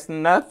manifest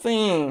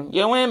nothing.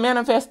 You ain't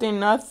manifesting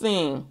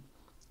nothing.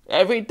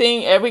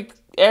 Everything,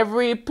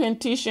 every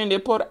petition they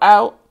put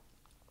out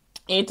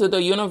into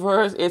the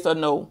universe is a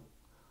no.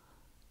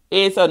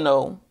 It's a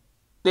no.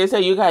 They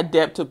say you got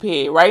debt to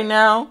pay. Right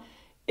now,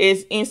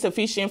 it's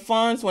insufficient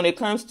funds when it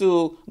comes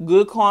to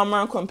good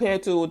karma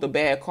compared to the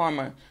bad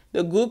karma.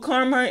 The good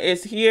karma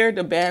is here,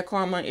 the bad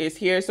karma is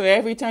here. So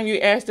every time you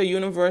ask the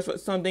universe for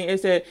something,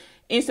 it said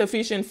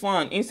insufficient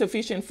fund,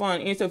 insufficient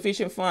fund,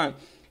 insufficient fund.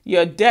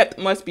 Your debt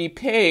must be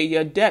paid.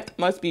 Your debt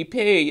must be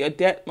paid. Your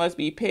debt must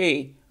be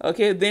paid.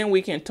 Okay, then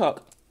we can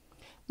talk.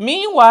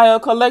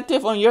 Meanwhile,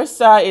 collective on your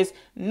side is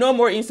no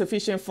more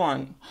insufficient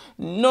fund.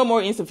 No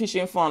more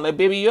insufficient fund. Like,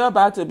 baby, you're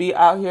about to be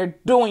out here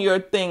doing your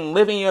thing,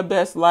 living your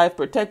best life,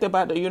 protected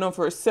by the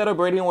universe,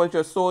 celebrating with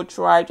your soul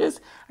tribe, just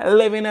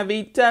living a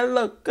vida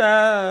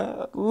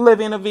loca.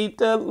 Living a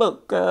vida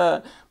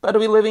loca. About to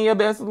be living your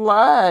best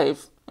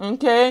life.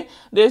 Okay,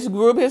 this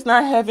group is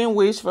not having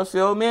wish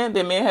fulfillment.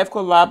 They may have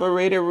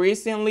collaborated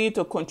recently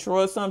to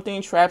control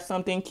something, trap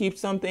something, keep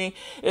something.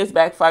 It's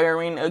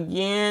backfiring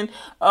again.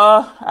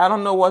 I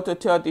don't know what to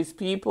tell these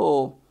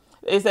people.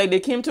 It's like they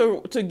came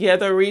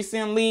together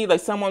recently, like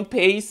someone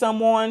paid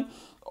someone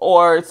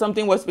or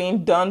something was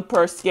being done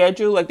per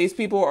schedule. Like these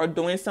people are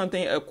doing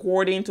something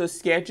according to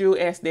schedule,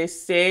 as they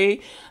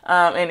say.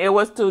 And it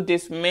was to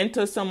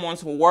dismantle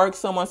someone's work,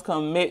 someone's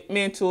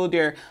commitment to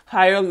their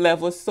higher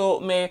level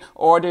soulmate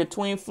or their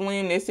twin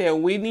flame. They said,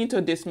 we need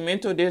to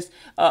dismantle this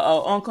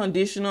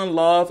unconditional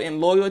love and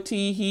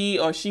loyalty he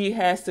or she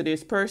has to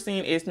this person.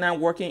 It's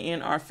not working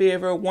in our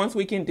favor. Once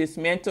we can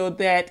dismantle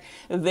that,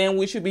 then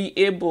we should be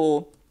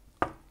able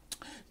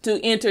to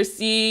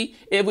intercede.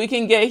 If we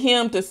can get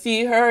him to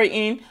see her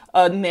in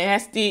a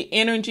nasty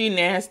energy,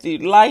 nasty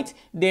light,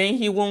 then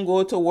he won't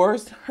go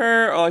towards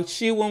her or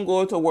she won't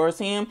go towards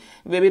him.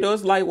 Baby,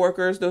 those light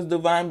workers, those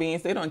divine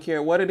beings, they don't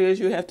care what it is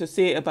you have to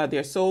say about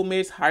their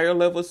soulmates, higher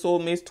level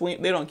soulmates, twin,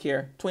 they don't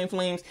care. Twin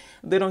flames,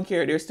 they don't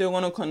care. They're still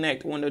going to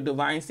connect when the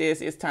divine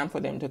says it's time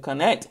for them to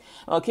connect.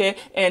 Okay?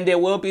 And they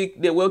will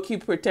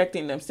keep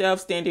protecting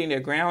themselves, standing their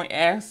ground,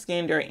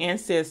 asking their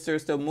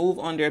ancestors to move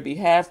on their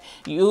behalf.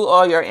 You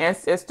or your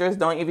ancestors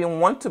don't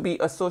even want to be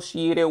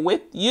associated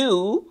with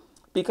you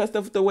because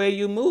of the way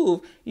you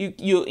move.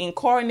 You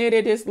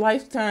incarnated this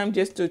lifetime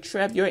just to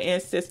trap your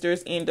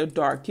ancestors in the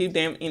dark, keep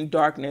them in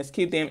darkness,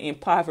 keep them in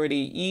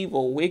poverty,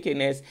 evil,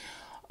 wickedness,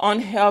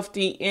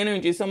 unhealthy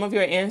energy. Some of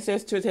your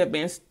ancestors have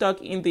been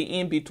stuck in the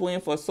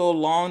in-between for so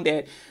long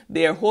that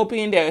they're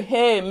hoping that,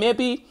 hey,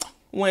 maybe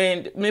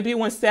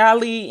when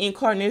Sally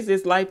incarnates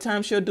this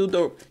lifetime, she'll do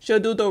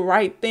the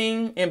right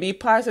thing and be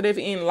positive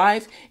in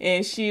life,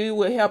 and she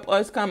will help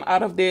us come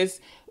out of this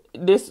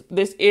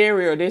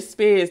area, this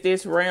space,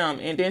 this realm.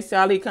 And then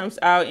Sally comes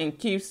out and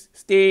keeps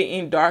staying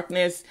in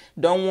darkness,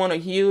 don't want to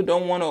heal,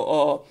 don't want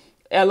to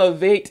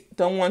elevate,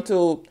 don't want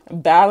to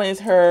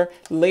balance her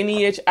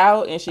lineage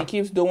out, and she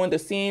keeps doing the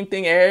same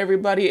thing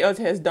everybody else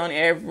has done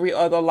every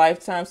other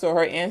lifetime. So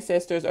her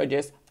ancestors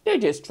they're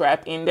just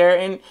trapped in there,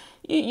 and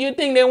you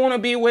think they want to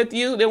be with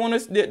you, they want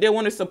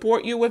to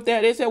support you with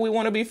that. They said, we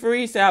want to be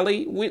free,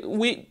 Sally.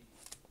 We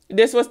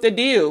this was the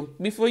deal.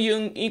 Before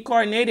you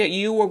incarnated,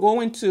 you were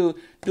going to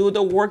do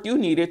the work you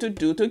needed to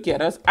do to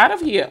get us out of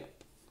here.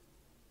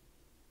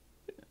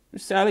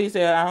 Sally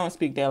said, I don't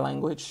speak that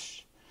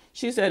language.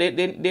 She said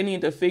they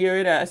need to figure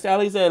it out.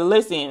 Sally said,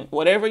 listen,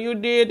 whatever you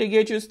did to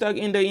get you stuck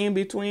in the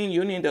in-between,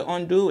 you need to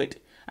undo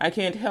it. I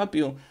can't help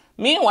you.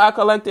 Meanwhile,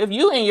 collective,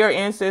 you and your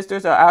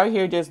ancestors are out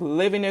here just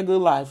living a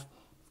good life.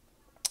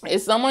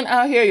 Is someone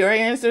out here, your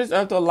ancestors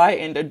of the light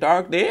and the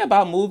dark, they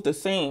about move the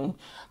same,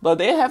 but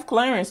they have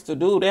clearance to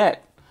do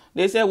that.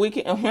 They said we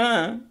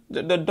can,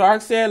 the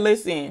dark said,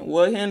 listen,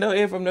 we'll handle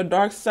it from the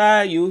dark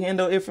side, you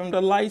handle it from the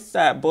light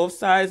side. Both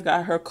sides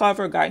got her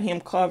covered, got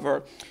him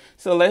covered.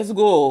 So let's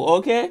go,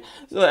 okay?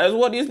 So that's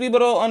what these people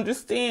don't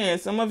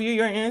understand. Some of you,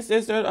 your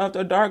ancestors of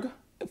the dark,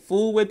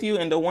 fool with you,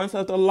 and the ones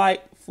of the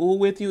light fool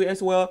with you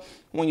as well.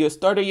 When you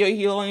started your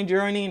healing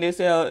journey, they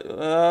said,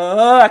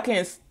 I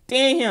can't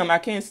stand him, I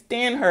can't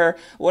stand her.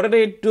 What are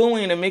they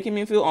doing? They're making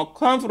me feel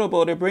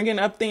uncomfortable. They're bringing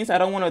up things I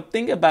don't want to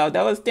think about.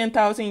 That was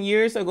 10,000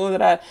 years ago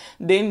that I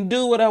didn't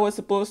do what I was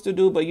supposed to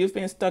do, but you've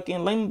been stuck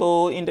in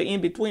limbo in the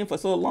in-between for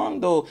so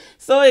long though.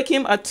 So it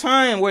came a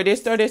time where they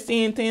started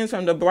seeing things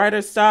from the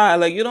brighter side.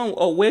 Like, you don't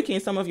awaken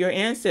some of your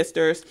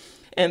ancestors,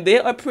 and they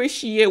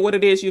appreciate what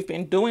it is you've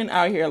been doing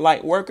out here,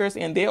 light workers,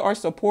 and they are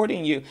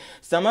supporting you.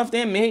 Some of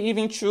them may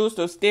even choose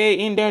to stay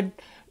in their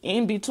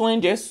in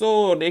between just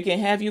so they can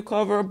have you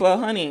covered. But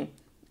honey,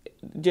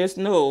 just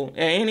know, at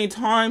any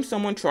time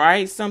someone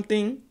tries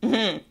something,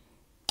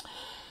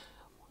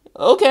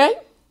 okay,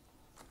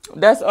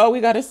 that's all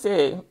we gotta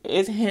say.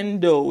 It's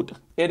handled.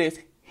 It is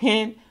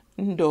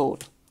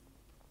handled.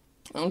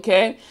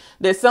 Okay,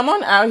 there's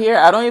someone out here,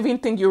 I don't even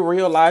think you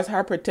realize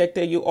how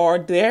protected you are.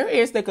 There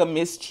is like a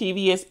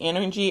mischievous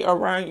energy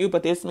around you,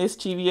 but this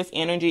mischievous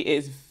energy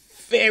is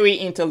very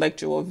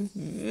intellectual,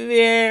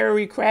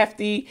 very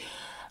crafty.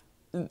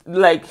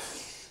 Like,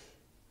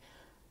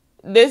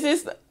 this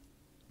is,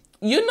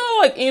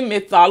 like in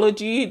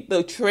mythology,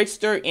 the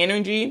trickster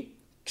energy,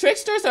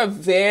 Tricksters are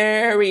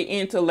very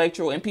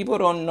intellectual and people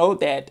don't know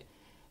that.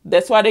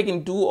 That's why they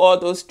can do all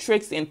those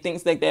tricks and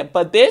things like that.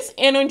 But this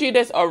energy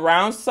that's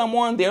around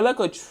someone, they're like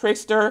a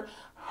trickster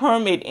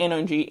hermit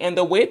energy. And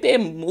the way they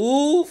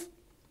move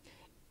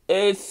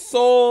is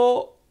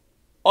so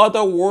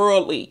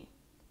otherworldly.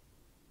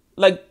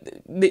 Like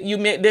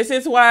this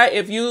is why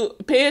if you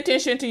pay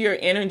attention to your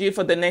energy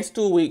for the next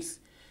 2 weeks,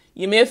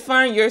 you may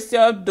find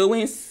yourself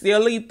doing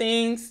silly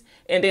things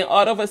and then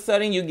all of a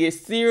sudden you get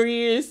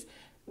serious.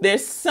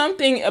 There's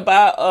something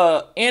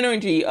about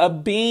energy, a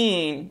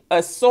being,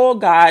 a soul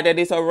guide that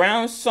is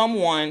around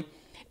someone.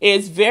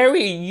 It's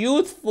very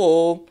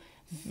youthful.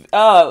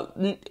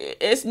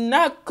 It's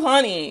not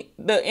cunning.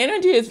 The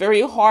energy is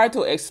very hard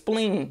to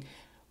explain.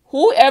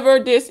 Whoever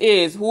this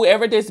is,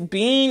 whoever this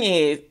being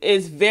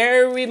is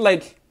very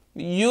like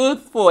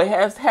youthful. It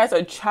has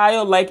a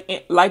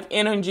childlike like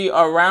energy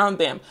around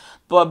them.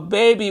 But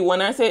baby,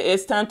 when I say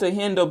it's time to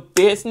handle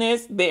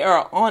business, they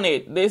are on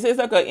it. This is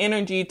like an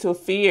energy to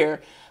fear.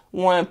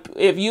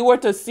 If you were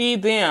to see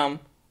them,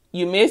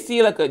 you may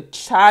see like a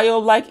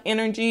childlike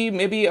energy,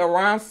 maybe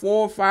around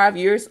 4 or 5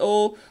 years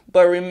old.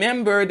 But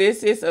remember,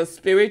 this is a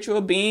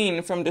spiritual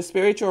being from the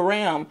spiritual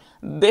realm.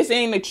 This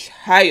ain't a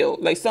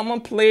child. Like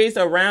someone plays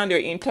around, they're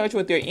in touch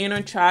with their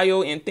inner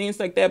child and things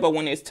like that. But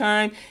when it's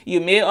time, you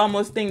may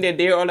almost think that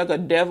they are like a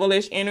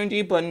devilish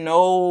energy. But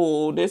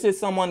no, this is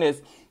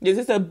this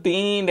is a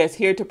being that's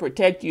here to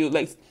protect you.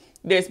 Like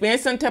there's been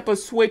some type of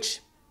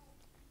switch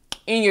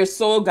in your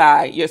soul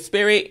guide, your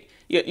spirit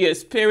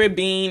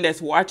being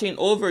that's watching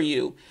over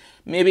you.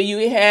 Maybe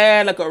you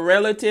had like a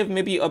relative,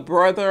 maybe a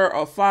brother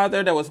or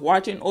father that was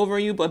watching over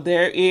you, but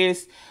there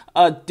is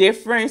a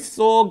different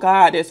soul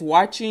guide that's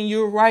watching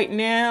you right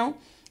now.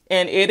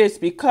 And it is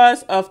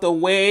because of the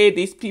way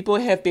these people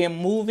have been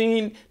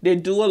moving. They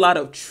do a lot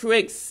of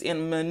tricks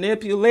and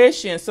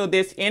manipulation. So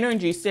this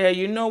energy said,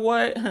 you know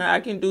what?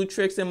 I can do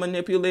tricks and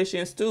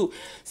manipulations too.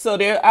 So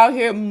they're out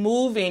here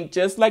moving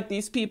just like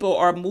these people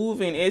are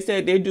moving. It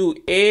said they do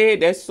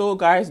that's so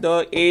guys,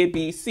 the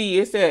ABC.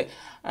 It said,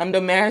 I'm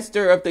the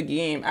master of the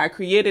game. I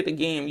created the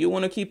game. You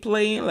want to keep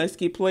playing? Let's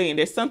keep playing.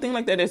 There's something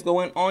like that that's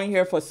going on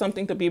here for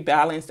something to be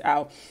balanced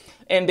out.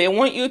 And they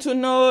want you to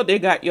know they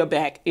got your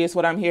back, is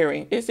what I'm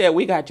hearing. It said,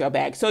 we got your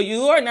back. So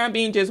you are not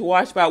being just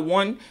watched by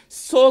one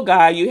soul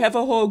guide. You have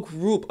a whole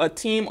group, a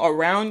team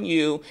around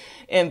you,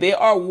 and they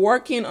are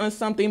working on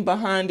something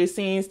behind the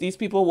scenes these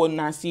people will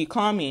not see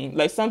coming.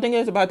 Like something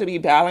is about to be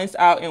balanced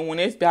out. And when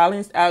it's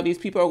balanced out, these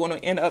people are going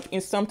to end up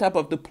in some type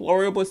of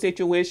deplorable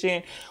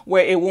situation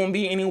where it won't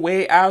be any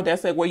way out.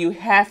 That's like where you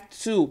have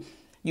to.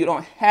 You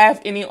don't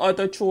have any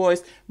other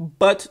choice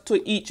but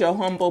to eat your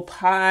humble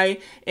pie.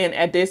 And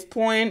at this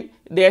point,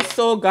 they're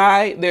so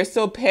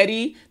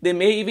petty. They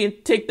may even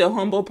take the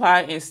humble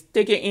pie and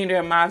stick it in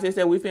their mouths. They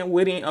said, we've been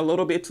waiting a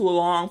little bit too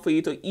long for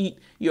you to eat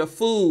your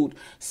food.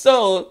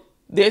 So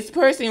this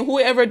person,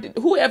 whoever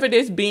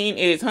this being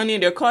is, honey,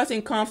 they're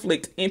causing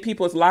conflict in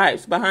people's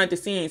lives behind the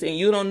scenes, and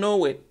you don't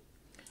know it.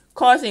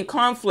 Causing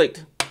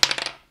conflict.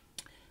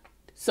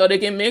 So they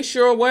can make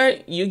sure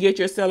what? You get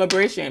your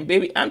celebration.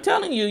 Baby, I'm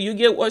telling you, you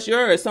get what's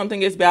yours.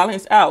 Something is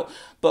balanced out.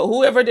 But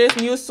whoever this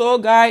new soul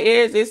guy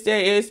is, it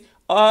says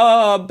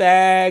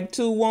back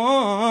to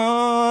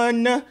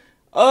one.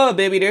 Oh,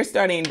 baby, they're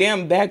starting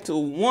them back to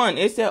one.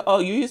 It said, oh,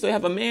 you used to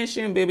have a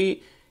mansion,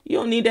 baby. You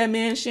don't need that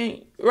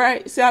mansion,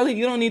 right? Sally,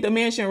 you don't need the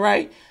mansion,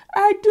 right?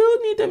 I do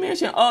need the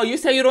mansion. Oh, you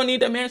say you don't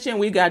need the mansion?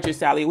 We got you,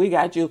 Sally. We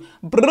got you.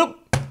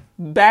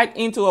 Back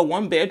into a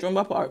 1-bedroom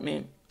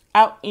apartment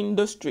out in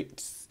the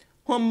streets.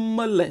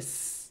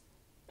 Homeless.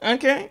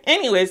 Okay.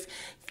 Anyways,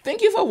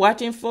 thank you for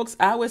watching, folks.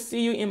 I will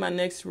see you in my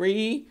next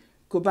read.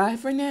 Goodbye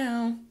for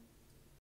now.